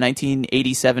Desire, the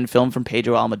 1987 film from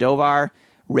Pedro Almodovar,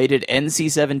 rated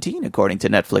NC-17, according to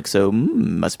Netflix, so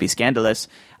must be scandalous.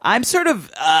 I'm sort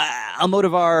of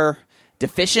Almodovar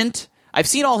deficient. I've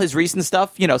seen all his recent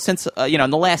stuff, since, in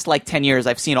the last, 10 years,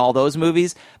 I've seen all those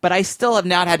movies, but I still have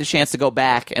not had a chance to go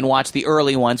back and watch the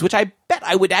early ones, which I bet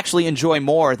I would actually enjoy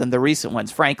more than the recent ones,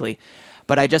 frankly.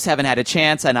 But I just haven't had a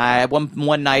chance, and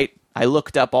one night, I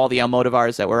looked up all the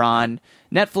Almodovars that were on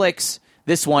Netflix.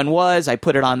 This one was. I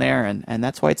put it on there, and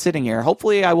that's why it's sitting here.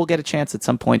 Hopefully, I will get a chance at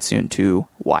some point soon to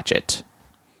watch it.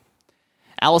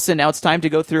 Allison, now it's time to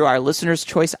go through our listeners'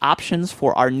 choice options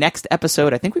for our next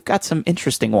episode. I think we've got some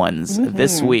interesting ones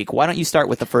this week. Why don't you start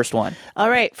with the first one? All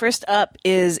right. First up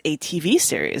is a TV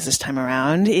series this time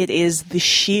around. It is The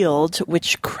Shield,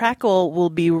 which Crackle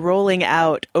will be rolling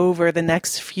out over the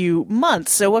next few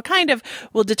months. So what kind of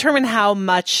will determine how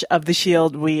much of The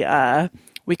Shield we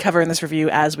cover in this review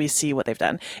as we see what they've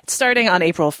done. It's starting on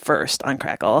April 1st on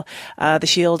Crackle. The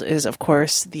Shield is, of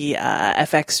course, the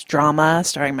FX drama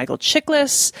starring Michael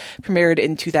Chiklis, premiered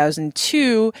in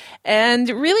 2002, and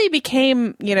really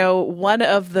became, one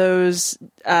of those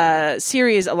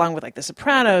series, along with The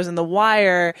Sopranos and The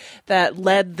Wire, that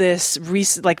led this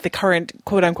the current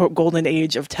quote-unquote golden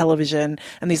age of television,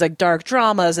 and these dark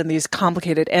dramas and these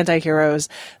complicated anti-heroes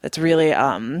that's really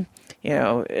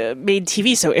made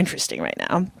TV so interesting right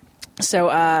now. So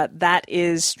that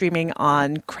is streaming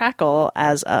on Crackle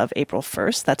as of April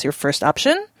 1st. That's your first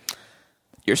option.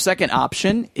 Your second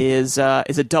option is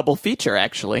a double feature,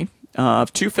 actually,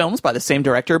 of two films by the same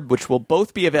director, which will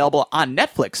both be available on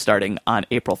Netflix starting on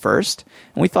April 1st.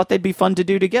 And we thought they'd be fun to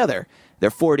do together.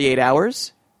 They're 48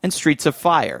 Hours and Streets of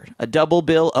Fire, a double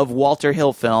bill of Walter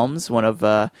Hill films, one of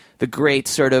the great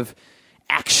sort of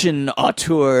action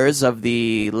auteurs of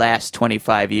the last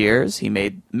 25 years. He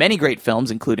made many great films,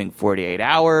 including 48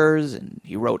 Hours, and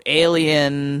he wrote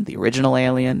Alien, the original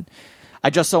Alien. I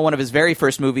just saw one of his very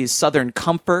first movies, Southern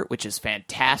Comfort, which is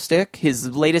fantastic.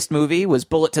 His latest movie was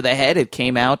Bullet to the Head. It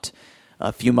came out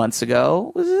a few months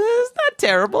ago. It's not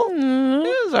terrible.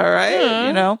 It was all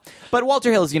right, But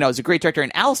Walter Hill is a great director.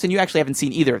 And Allison, you actually haven't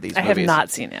seen either of these movies. I have not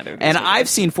seen either of these And movies. I've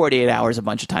seen 48 Hours a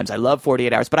bunch of times. I love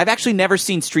 48 Hours. But I've actually never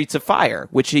seen Streets of Fire,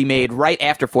 which he made right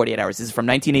after 48 Hours. This is from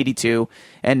 1982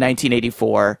 and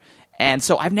 1984. And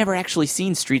so I've never actually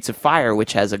seen Streets of Fire,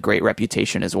 which has a great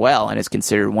reputation as well and is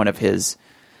considered one of his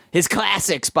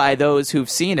classics by those who've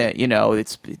seen it.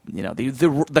 It's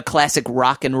the classic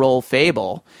rock and roll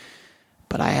fable.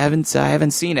 But I haven't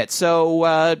seen it,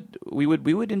 so we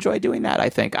would enjoy doing that. I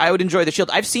think I would enjoy The Shield.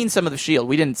 I've seen some of The Shield.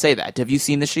 We didn't say that. Have you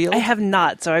seen The Shield? I have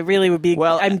not, so I really would be.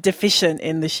 Well, I'm deficient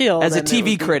in The Shield. As a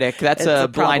TV critic, that's a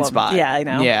blind spot. Yeah, I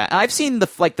know. Yeah, I've seen the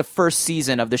first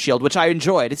season of The Shield, which I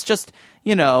enjoyed. It's just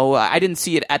I didn't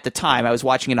see it at the time. I was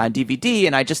watching it on DVD,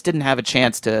 and I just didn't have a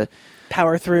chance to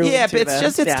power through. Yeah, but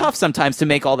it's tough sometimes to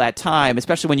make all that time,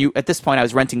 especially when at this point I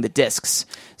was renting the discs.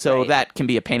 So that can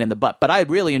be a pain in the butt. But I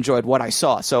really enjoyed what I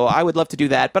saw. So I would love to do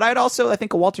that. But I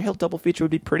think a Walter Hill double feature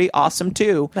would be pretty awesome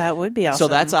too. That would be awesome. So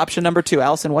that's option number 2.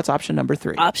 Allison, what's option number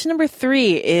 3? Option number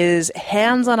 3 is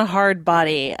Hands on a Hard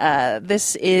Body.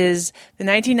 This is the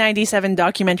 1997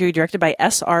 documentary directed by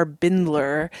S.R.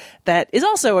 Bindler that is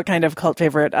also a kind of cult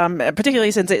favorite,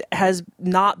 particularly since it has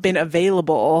not been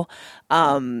available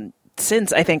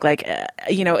since, I think,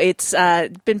 it's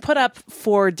been put up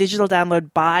for digital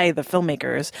download by the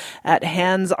filmmakers at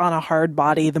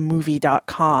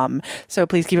handsonahardbodythemovie.com. So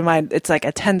please keep in mind, it's like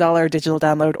a $10 digital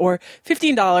download or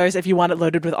 $15 if you want it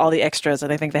loaded with all the extras.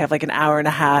 And I think they have like an hour and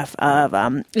a half of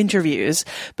interviews.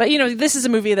 But, this is a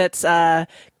movie that's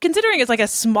considering it's like a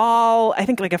small, I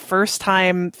think like a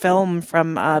first-time film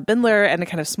from Bindler and a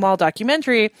kind of small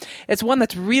documentary. It's one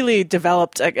that's really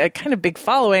developed a kind of big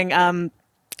following.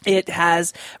 It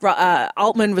has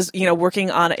Altman was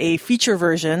working on a feature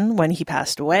version when he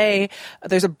passed away.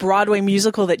 There's a Broadway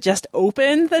musical that just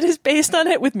opened that is based on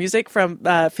it with music from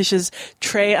Phish's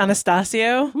Trey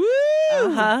Anastasio.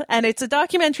 Woo! And it's a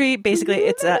documentary. Basically,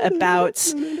 it's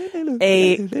about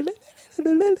a.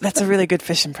 That's a really good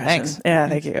Phish impression. Thanks. Yeah,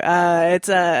 thank you. It's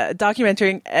a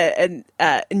documentary, an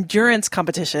endurance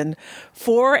competition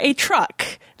for a truck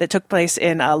that took place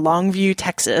in Longview,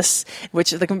 Texas,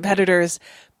 which the competitors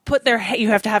you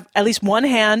have to have at least one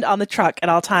hand on the truck at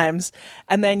all times,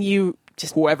 and then you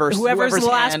just whoever's the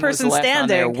last person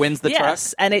standing wins the truck.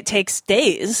 And it takes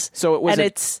days. So it was,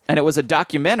 it was a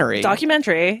documentary.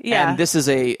 Yeah. And this is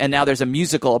and now there's a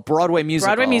musical, a Broadway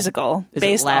musical. Is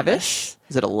it lavish?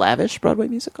 Is it a lavish Broadway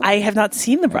musical? I have not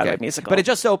seen the Broadway musical, but it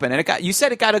just opened, and you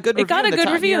said it got a good review. It got a good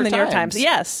review in the New York Times.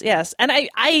 Yes. And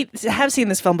I have seen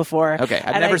this film before. Okay,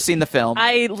 I've never seen the film.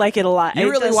 I like it a lot.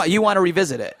 You want to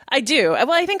revisit it? I do.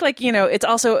 Well, I think it's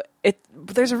also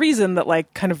there's a reason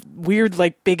that kind of weird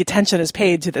big attention is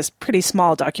paid to this pretty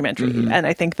small documentary, and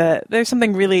I think that there's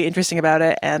something really interesting about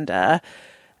it, and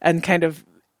kind of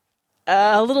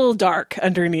a little dark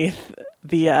underneath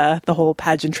the whole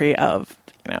pageantry of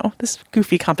this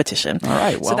goofy competition. All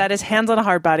right. Well, so that is Hands on a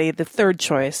Hard Body, the third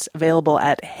choice, available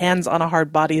at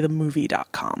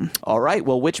handsonahardbodythemovie.com. All right.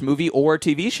 Well, which movie or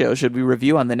TV show should we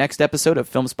review on the next episode of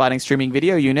Film Spotting Streaming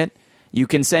Video Unit? You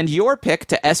can send your pick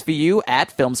to SVU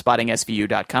at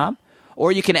filmspottingsvu.com,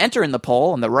 or you can enter in the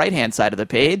poll on the right-hand side of the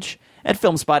page at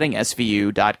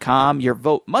filmspottingsvu.com. Your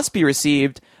vote must be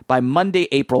received by Monday,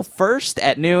 April 1st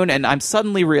at noon, and I'm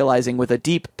suddenly realizing with a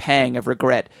deep pang of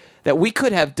regret that we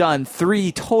could have done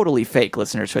 3 totally fake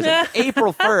listeners' choices.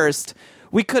 April 1st,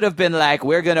 we could have been like,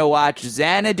 we're going to watch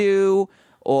Xanadu,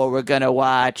 or we're going to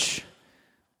watch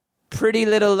Pretty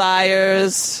Little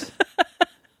Liars,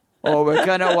 or we're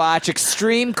going to watch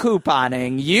Extreme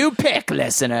Couponing. You pick,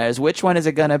 listeners. Which one is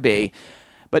it going to be?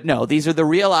 But no, these are the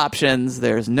real options.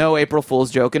 There's no April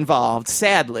Fool's joke involved.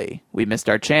 Sadly, we missed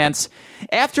our chance.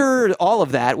 After all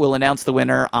of that, we'll announce the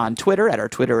winner on Twitter at our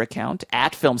Twitter account,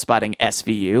 at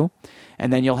FilmspottingSVU.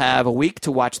 And then you'll have a week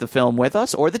to watch the film with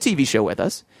us, or the TV show with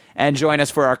us, and join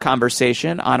us for our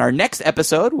conversation on our next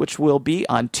episode, which will be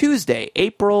on Tuesday,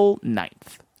 April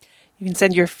 9th. You can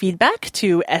send your feedback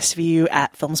to SVU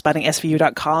at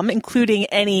filmspottingsvu.com, including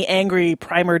any angry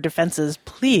primer defenses,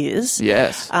 please.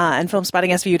 Yes. And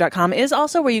filmspottingsvu.com is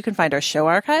also where you can find our show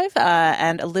archive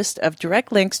and a list of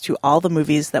direct links to all the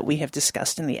movies that we have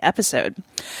discussed in the episode.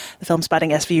 The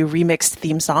Filmspotting SVU remixed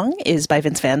theme song is by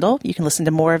Vince Vandal. You can listen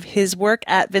to more of his work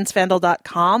at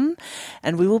vincevandal.com.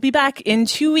 And we will be back in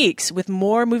 2 weeks with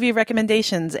more movie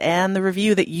recommendations and the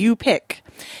review that you pick.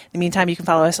 In the meantime, you can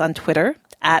follow us on Twitter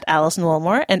at Allison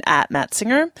Wilmore and at Matt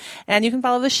Singer. And you can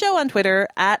follow the show on Twitter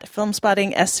at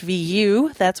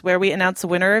FilmspottingSVU. That's where we announce the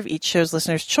winner of each show's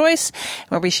listener's choice,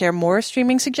 where we share more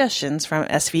streaming suggestions from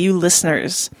SVU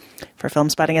listeners. For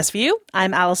Filmspotting SVU,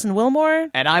 I'm Allison Wilmore.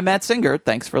 And I'm Matt Singer.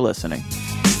 Thanks for listening.